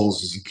many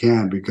souls as he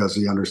can because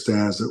he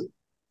understands that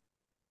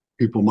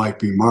people might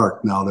be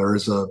marked. Now, there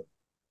is a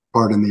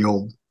part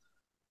in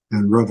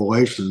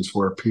Revelations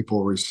where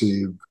people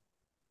receive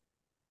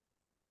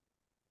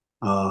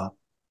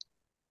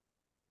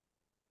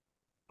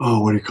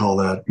what do you call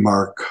that?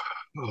 Mark.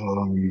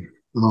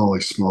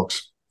 Holy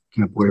smokes.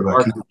 Can't believe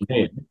I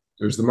can't.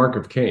 There's the mark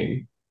of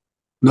Cain.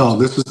 No,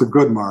 this is the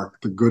good mark,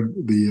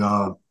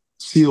 the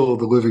seal of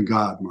the living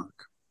God mark.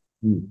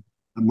 It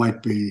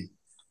might be.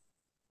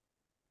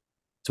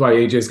 That's why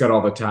AJ's got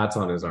all the tats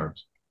on his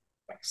arms.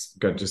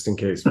 Good, just in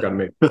case. We've got to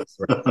make this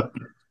right.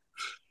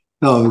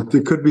 No,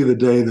 it could be the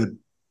day that,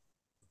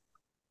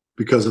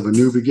 because of a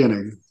new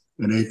beginning,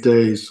 in 8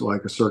 days,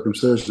 like a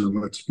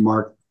circumcision, which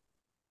marked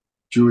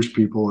Jewish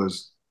people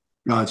as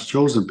God's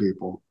chosen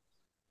people,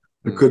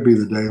 it could be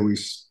the day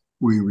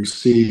we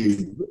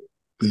receive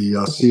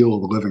the seal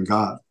of the living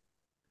God.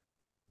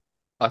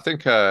 I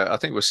think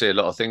we'll see a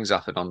lot of things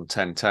happen on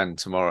 10/10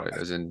 tomorrow.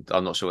 As in,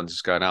 I'm not sure when this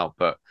is going out,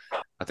 but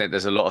I think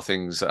there's a lot of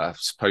things that are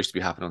supposed to be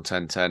happening on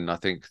 10/10. I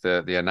think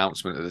the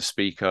announcement of the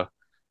Speaker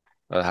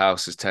of the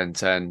House is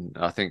 10/10.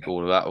 I think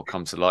all of that will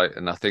come to light,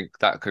 and I think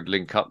that could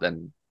link up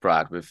then,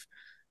 Brad, with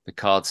the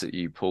cards that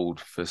you pulled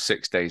for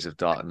 6 days of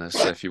darkness.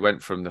 So if you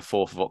went from the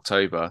 4th of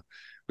October,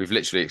 we've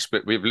literally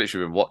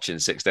been watching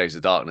 6 days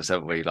of darkness,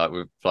 haven't we? Like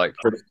we've like.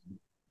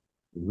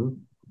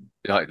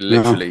 Like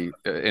literally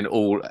in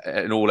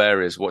all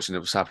areas, watching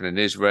what's happening in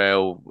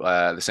Israel.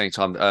 At the same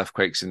time, the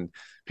earthquakes, and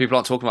people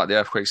aren't talking about the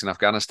earthquakes in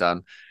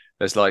Afghanistan.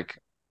 There's like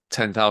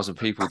 10,000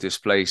 people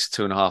displaced,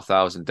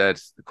 2,500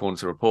 dead, according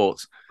to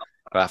reports.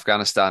 But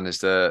Afghanistan is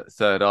the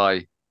third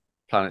eye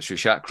planetary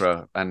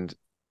chakra, and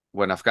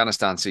when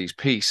Afghanistan sees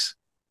peace,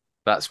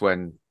 that's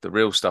when the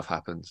real stuff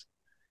happens.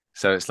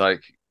 So it's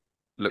like,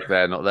 look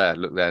there, not there,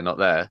 look there, not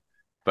there.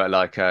 But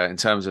like in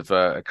terms of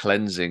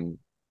cleansing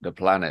the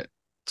planet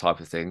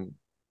type of thing,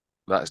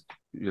 that's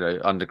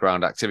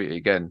underground activity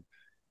again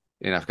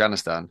in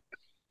Afghanistan,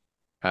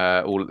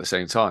 all at the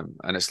same time.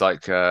 And it's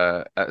like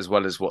as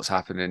well as what's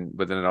happening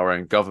within our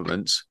own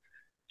governments,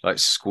 like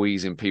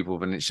squeezing people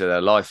of an inch of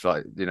their life,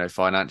 like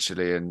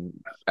financially and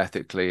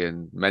ethically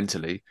and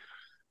mentally.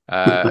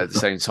 At the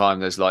same time,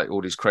 there's like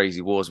all these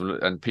crazy wars,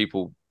 and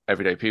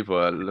everyday people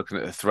are looking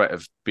at the threat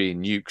of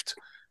being nuked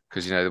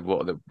because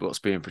what's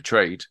being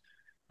portrayed.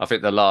 I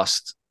think the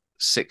last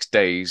 6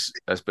 days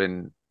has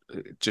been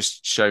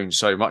just shown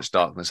so much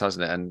darkness,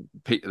 hasn't it? And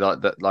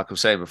like I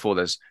was saying before,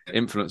 there's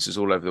influences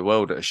all over the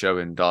world that are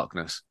showing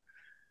darkness.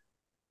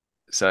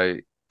 So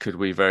could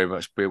we very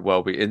much be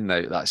in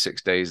that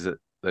 6 days that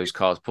those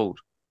cards pulled?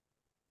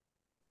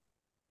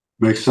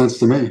 Makes sense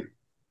to me.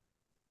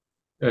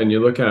 And you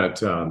look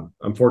at,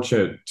 I'm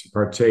fortunate to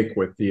partake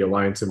with the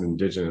Alliance of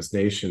Indigenous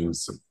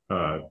Nations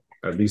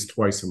at least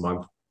twice a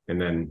month,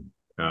 and then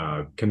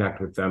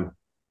connect with them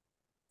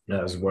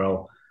as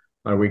well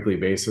on a weekly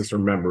basis, or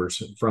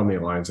members from the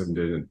Alliance of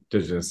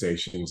Indigenous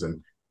Nations.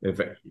 And if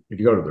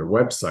you go to their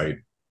website,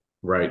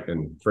 right,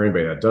 and for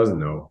anybody that doesn't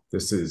know,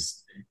 this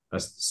is a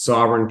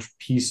sovereign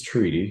peace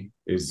treaty,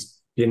 is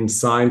been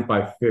signed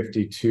by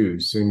 52,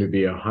 soon to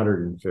be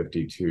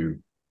 152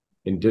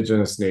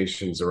 Indigenous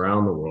nations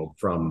around the world,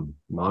 from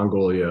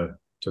Mongolia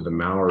to the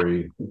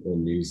Maori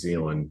in New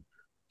Zealand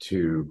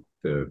to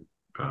the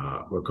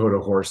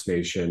Lakota Horse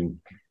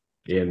Nation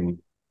in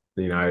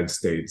the United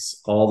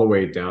States, all the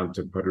way down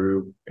to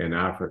Peru and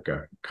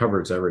Africa.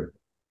 Covers everything.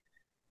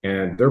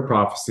 And their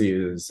prophecy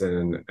is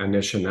an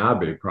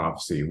Anishinaabe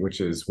prophecy,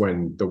 which is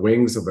when the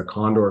wings of the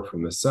condor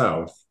from the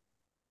south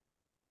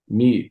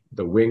meet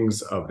the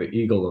wings of the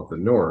eagle of the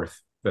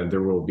north, then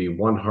there will be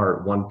one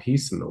heart, one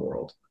peace in the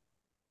world.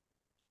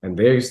 And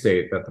they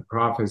state that the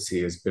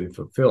prophecy has been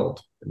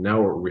fulfilled. And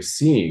now what we're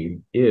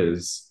seeing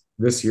is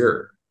this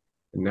year.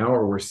 And now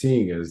what we're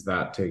seeing is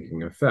that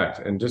taking effect.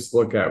 And just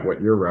look at what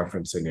you're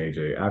referencing,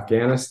 AJ.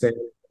 Afghanistan,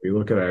 we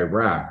look at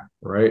Iraq,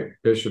 right?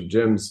 Bishop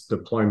Jim's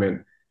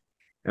deployment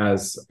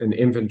as an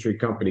infantry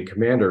company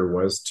commander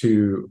was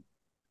to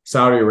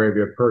Saudi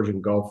Arabia,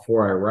 Persian Gulf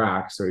for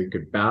Iraq, so he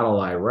could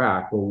battle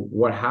Iraq. Well,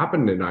 what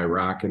happened in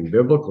Iraq in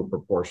biblical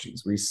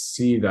proportions? We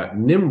see that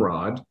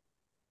Nimrod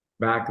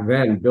back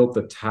then built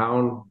the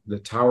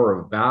Tower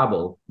of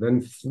Babel,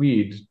 then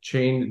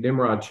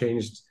Nimrod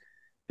changed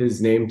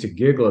his name to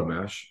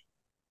Gilgamesh,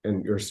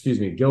 and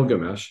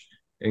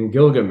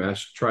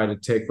Gilgamesh tried to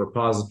take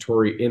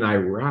repository in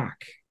Iraq.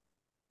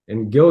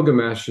 And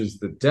Gilgamesh is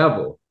the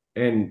devil.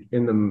 And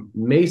in the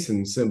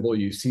Mason symbol,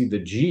 you see the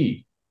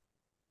G.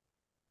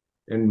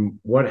 And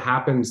what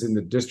happens in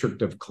the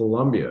District of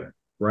Columbia,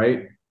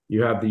 right?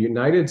 You have the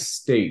United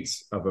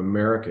States of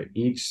America,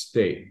 each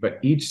state, but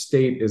each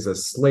state is a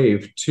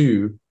slave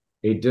to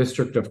a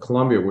District of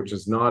Columbia, which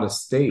is not a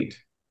state.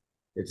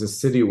 It's a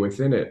city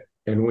within it.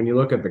 And when you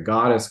look at the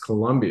goddess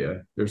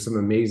Columbia, there's some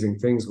amazing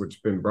things which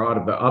have been brought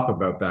up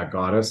about that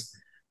goddess,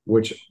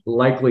 which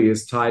likely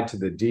is tied to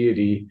the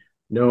deity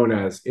known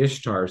as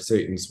Ishtar,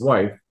 Satan's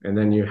wife. And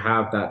then you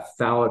have that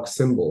phallic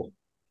symbol,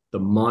 the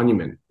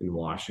monument in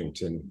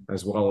Washington,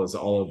 as well as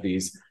all of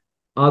these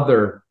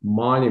other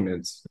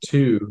monuments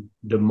to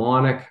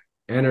demonic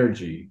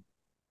energy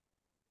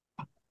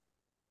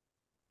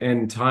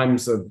and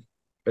times of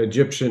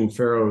Egyptian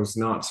pharaohs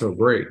not so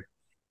great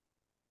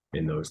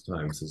in those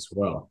times as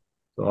well.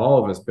 So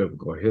all of this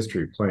biblical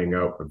history playing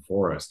out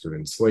before us to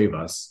enslave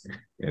us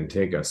and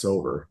take us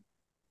over.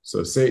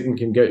 So Satan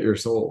can get your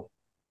soul.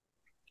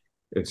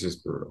 It's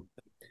just brutal.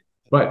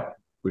 But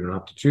we don't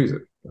have to choose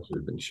it, as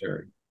we've been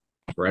sharing.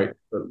 Right?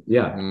 But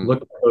yeah,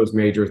 look at those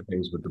major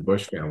things with the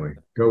Bush family.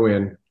 Go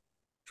in,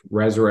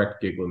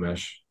 resurrect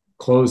Gilgamesh,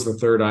 close the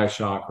third eye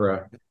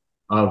chakra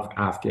of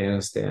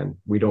Afghanistan.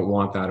 We don't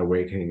want that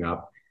awakening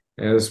up.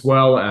 As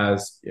well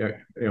as,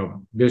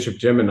 Bishop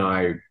Jim and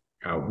I,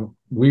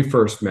 we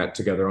first met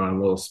together on a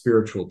little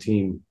spiritual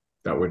team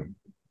that would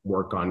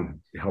work on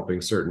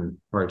helping certain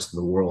parts of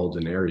the world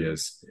and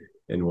areas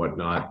and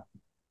whatnot.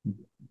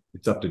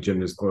 It's up to Jim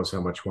to disclose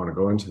how much you want to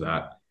go into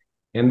that.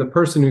 And the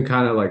person who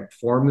kind of like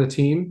formed the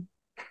team,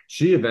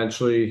 she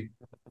eventually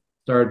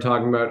started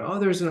talking about, oh,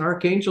 there's an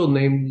archangel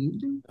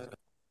named,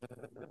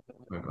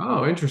 like,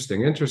 oh,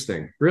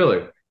 interesting.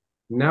 Really?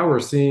 Now we're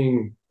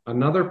seeing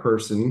another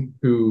person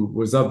who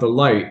was of the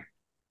light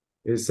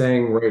is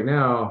saying right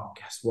now,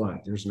 guess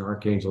what? There's an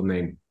archangel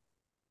named,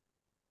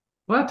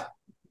 what?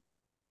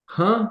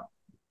 Huh?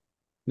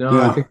 No,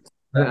 yeah. I think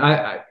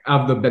I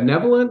of the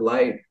benevolent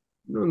light, it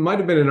might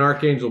have been an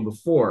archangel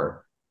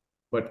before,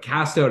 but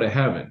cast out of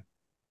heaven.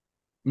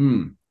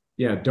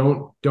 Yeah,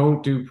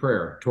 don't do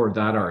prayer toward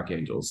that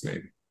archangel's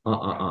name.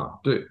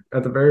 At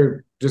the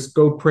very, just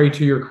go pray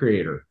to your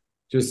creator.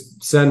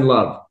 Just send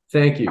love.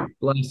 Thank you.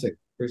 Blessing.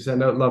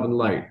 Send out love and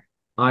light.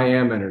 I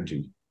am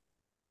energy.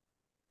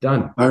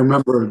 Done. I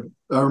remember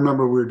we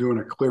were doing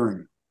a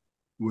clearing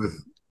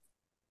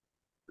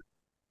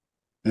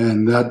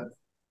and that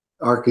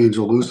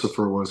Archangel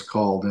Lucifer was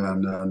called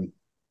in, and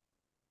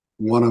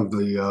one of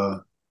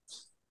the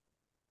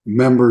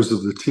members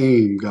of the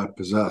team got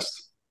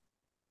possessed.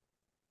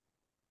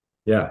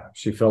 Yeah,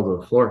 she fell to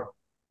the floor.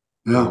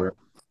 Yeah.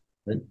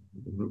 Right.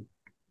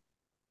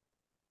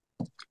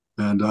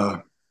 And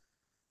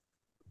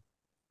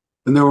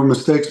there were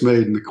mistakes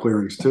made in the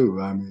clearings too.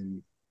 I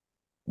mean,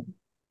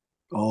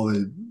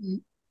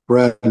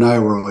 Brad and I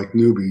were like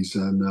newbies,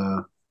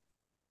 and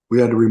we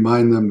had to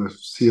remind them to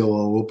seal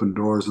all open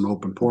doors and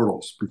open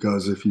portals,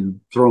 because if you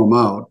throw them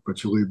out,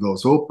 but you leave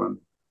those open,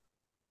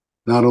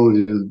 not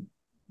only do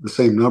the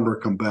same number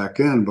come back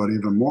in, but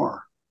even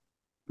more,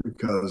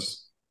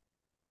 because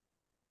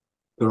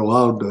they're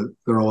allowed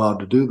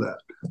to do that.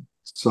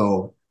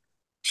 So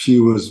she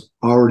was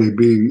already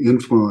being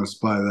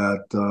influenced by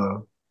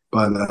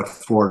that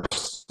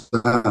force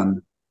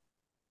then.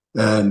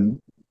 And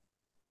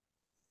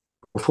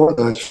before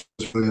that, she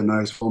was really a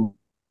nice woman.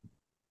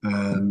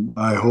 And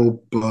I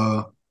hope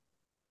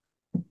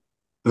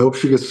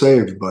she gets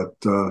saved, but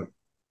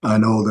I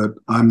know that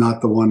I'm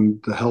not the one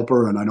to help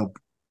her, and I know,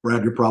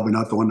 Brad, you're probably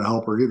not the one to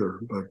help her either,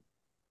 but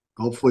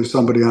hopefully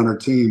somebody on her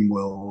team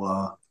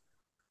will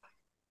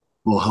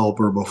help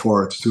her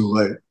before it's too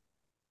late.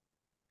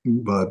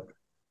 But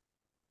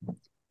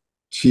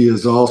she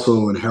has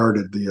also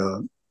inherited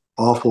the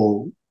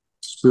awful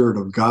spirit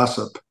of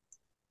gossip,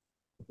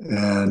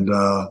 and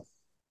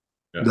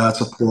Yeah.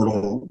 that's a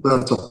portal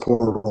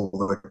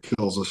that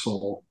kills a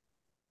soul.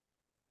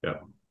 Yeah.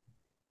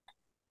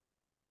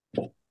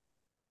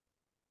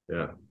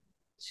 Yeah.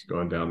 It's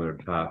going down their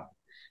path.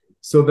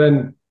 So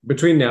then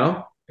between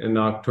now and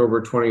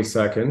October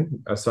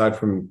 22nd, aside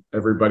from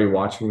everybody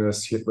watching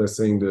this,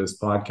 listening to this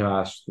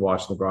podcast,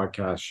 watching the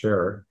broadcast,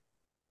 share,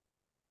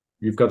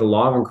 you've got the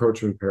law of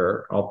encroachment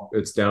pair.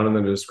 It's down in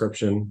the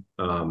description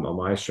on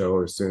my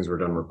show. As soon as we're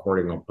done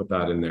recording, I'll put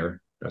that in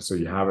there. So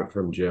you have it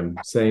from Jim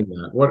saying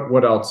that.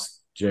 What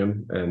else,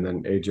 Jim? And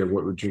then AJ,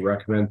 what would you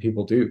recommend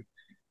people do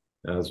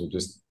as we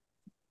just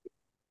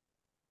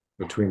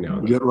between now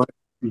and then?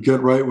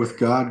 Get right with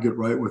God, get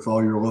right with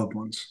all your loved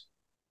ones.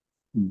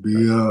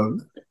 Be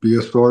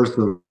a source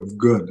of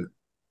good.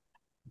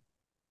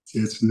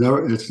 It's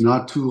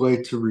not too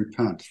late to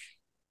repent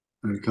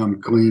and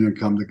come clean and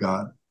come to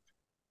God.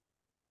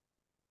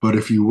 But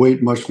if you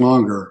wait much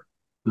longer,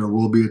 there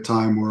will be a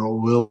time where it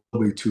will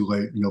be too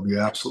late and you'll be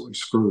absolutely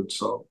screwed.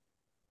 So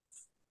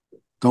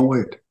don't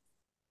wait.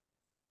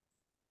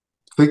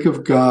 Think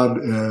of God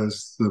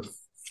as the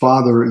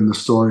father in the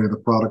story of the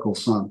prodigal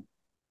son.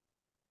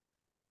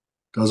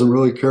 Doesn't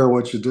really care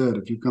what you did.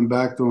 If you come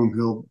back to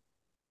him,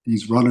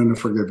 he's running to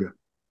forgive you.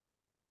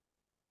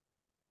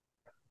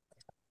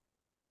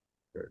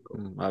 Very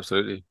cool.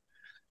 Absolutely.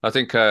 I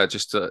think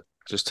just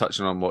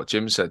touching on what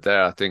Jim said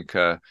there, I think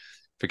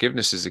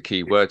forgiveness is a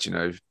key word. You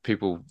know,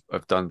 people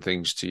have done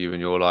things to you in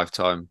your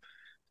lifetime,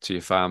 to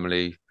your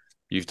family,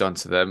 you've done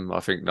to them. I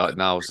think like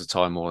now is the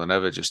time more than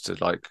ever just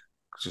to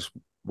just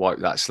wipe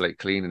that slate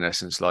clean, in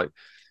essence. Like,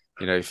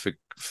 you know,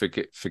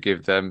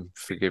 forgive them,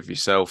 forgive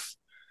yourself,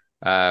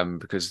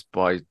 because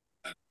by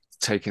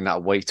taking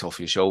that weight off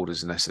your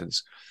shoulders, in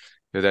essence,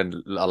 you're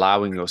then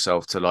allowing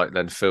yourself to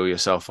then fill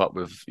yourself up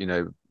with, you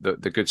know,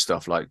 the good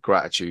stuff like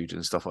gratitude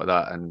and stuff like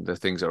that, and the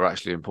things that are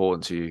actually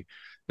important to you,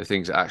 the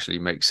things that actually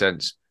make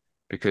sense.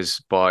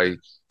 Because by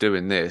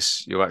doing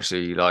this, you're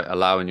actually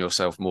allowing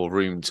yourself more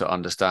room to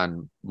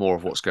understand more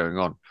of what's going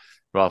on,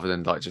 rather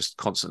than just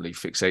constantly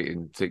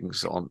fixating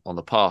things on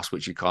the past,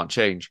 which you can't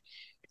change,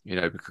 you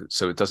know,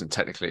 so it doesn't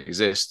technically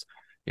exist.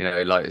 You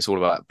know, it's all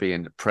about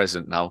being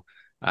present now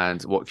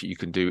and what you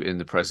can do in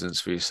the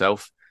presence for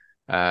yourself.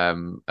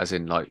 As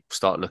in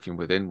start looking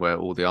within where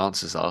all the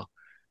answers are,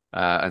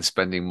 and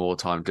spending more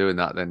time doing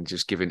that than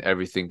just giving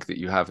everything that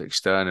you have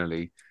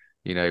externally,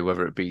 you know,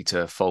 whether it be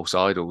to false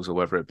idols or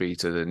whether it be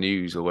to the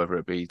news or whether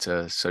it be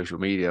to social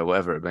media,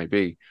 whatever it may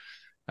be.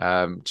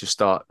 Just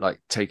start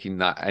taking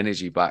that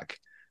energy back,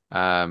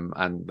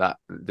 and that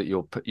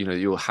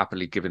you're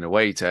happily giving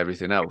away to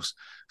everything else.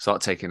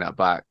 Start taking that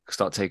back,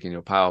 start taking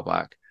your power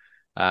back.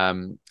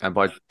 And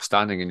by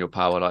standing in your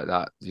power like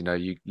that, you know,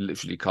 you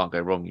literally can't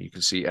go wrong. You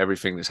can see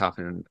everything that's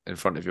happening in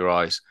front of your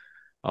eyes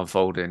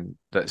unfolding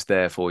that's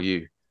there for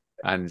you,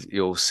 and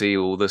you'll see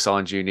all the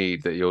signs you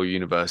need that your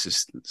universe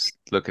is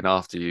looking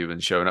after you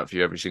and showing up for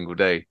you every single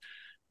day.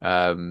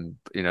 You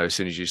know, as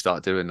soon as you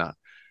start doing that.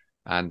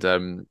 And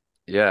and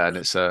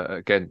it's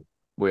again,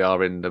 we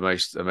are in the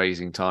most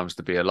amazing times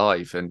to be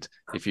alive, and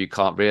if you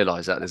can't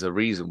realize that, there's a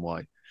reason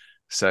why.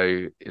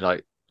 So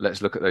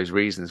let's look at those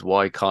reasons.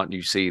 Why can't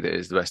you see that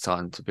it's the best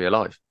time to be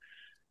alive?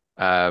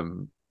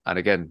 And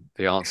again,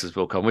 the answers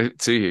will come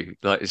to you.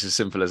 It's as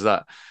simple as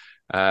that.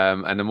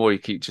 And the more you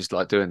keep just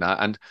doing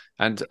that,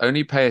 and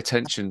only pay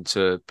attention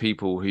to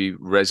people who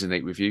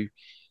resonate with you.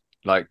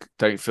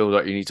 Don't feel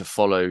like you need to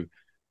follow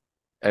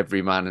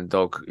every man and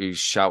dog who's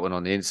shouting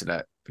on the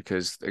internet,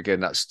 because again,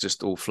 that's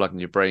just all flooding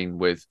your brain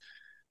with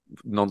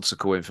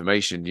nonsensical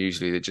information.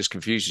 Usually that just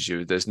confuses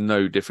you. There's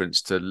no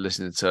difference to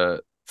listening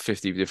to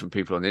 50 different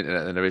people on the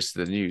internet than there is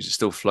to the news. It's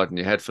still flooding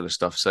your head full of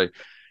stuff. So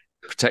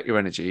protect your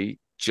energy.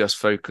 Just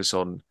focus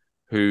on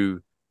who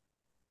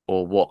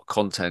or what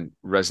content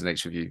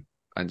resonates with you,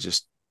 and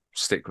just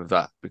stick with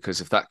that.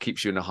 Because if that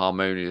keeps you in a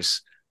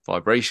harmonious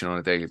vibration on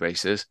a daily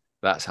basis,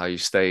 that's how you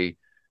stay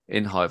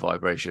in high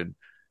vibration,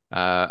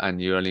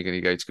 and you're only going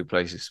to go to good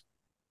places.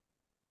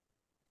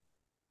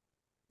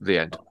 The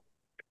end.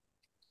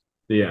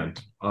 The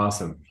end.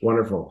 Awesome.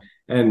 Wonderful.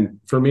 And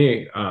for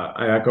me,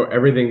 I echo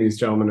everything these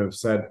gentlemen have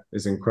said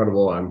is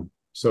incredible. I'm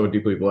so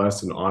deeply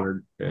blessed and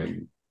honored.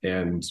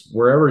 And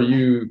wherever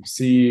you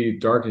see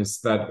darkness,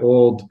 that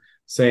old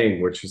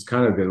saying, which has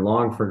kind of been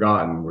long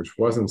forgotten, which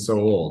wasn't so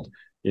old.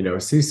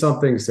 See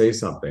something, say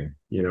something.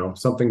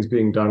 Something's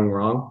being done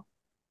wrong,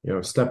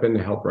 step in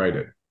to help right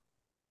it.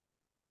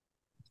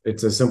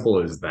 It's as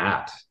simple as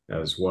that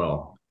as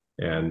well,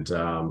 and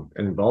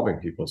involving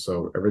people.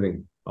 So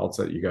everything else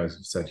that you guys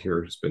have said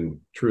here has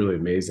been truly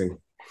amazing.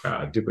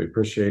 Deeply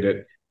appreciate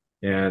it.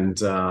 And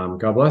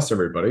God bless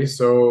everybody.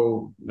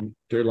 So,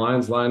 dear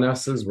Lions,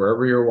 Lionesses,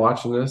 wherever you're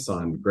watching this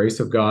on Grace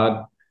of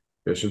God,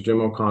 Bishop Jim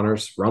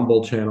O'Connor's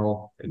Rumble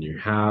channel, and you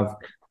have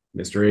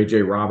Mr.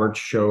 AJ Roberts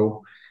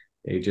show,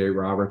 AJ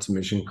Roberts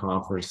Mission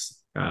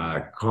Conference,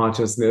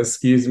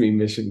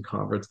 Mission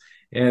Conference.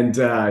 And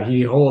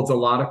he holds a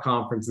lot of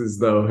conferences,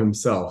 though,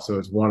 himself. So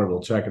it's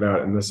wonderful. Check it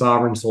out. And the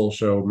Sovereign Soul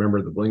Show,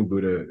 remember, the Bling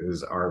Buddha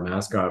is our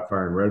mascot,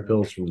 firing red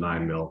pills from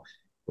 9mm,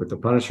 with the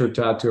Punisher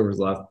tattoo over his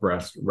left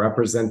breast,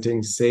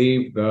 representing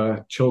Save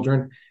the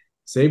Children.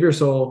 Save your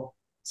soul,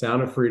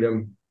 sound of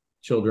freedom,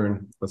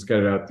 children. Let's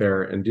get it out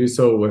there and do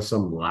so with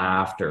some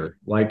laughter.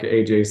 Like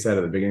AJ said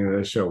at the beginning of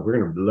the show, we're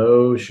going to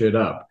blow shit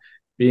up.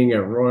 Being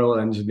a royal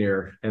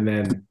engineer, and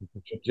then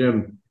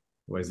Jim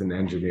was an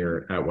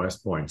engineer at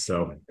West Point.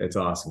 So it's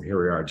awesome.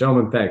 Here we are.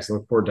 Gentlemen, thanks. I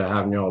look forward to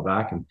having you all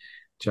back and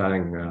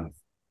chatting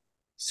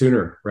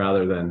sooner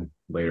rather than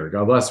later.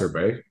 God bless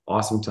everybody.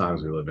 Awesome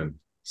times we live in.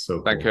 So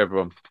cool. Thank you,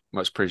 everyone.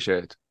 Much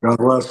appreciated. God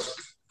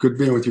bless. Good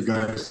being with you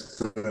guys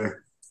today.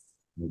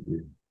 Thank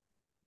you.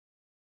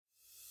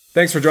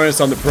 Thanks for joining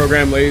us on the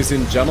program, ladies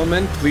and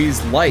gentlemen. Please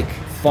like,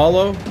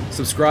 follow,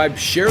 subscribe,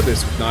 share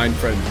this with 9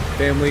 friends and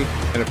family.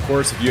 And of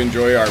course, if you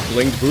enjoy our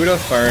blinged Buddha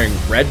firing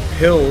red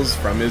pills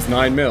from his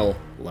 9mm,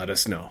 let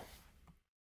us know.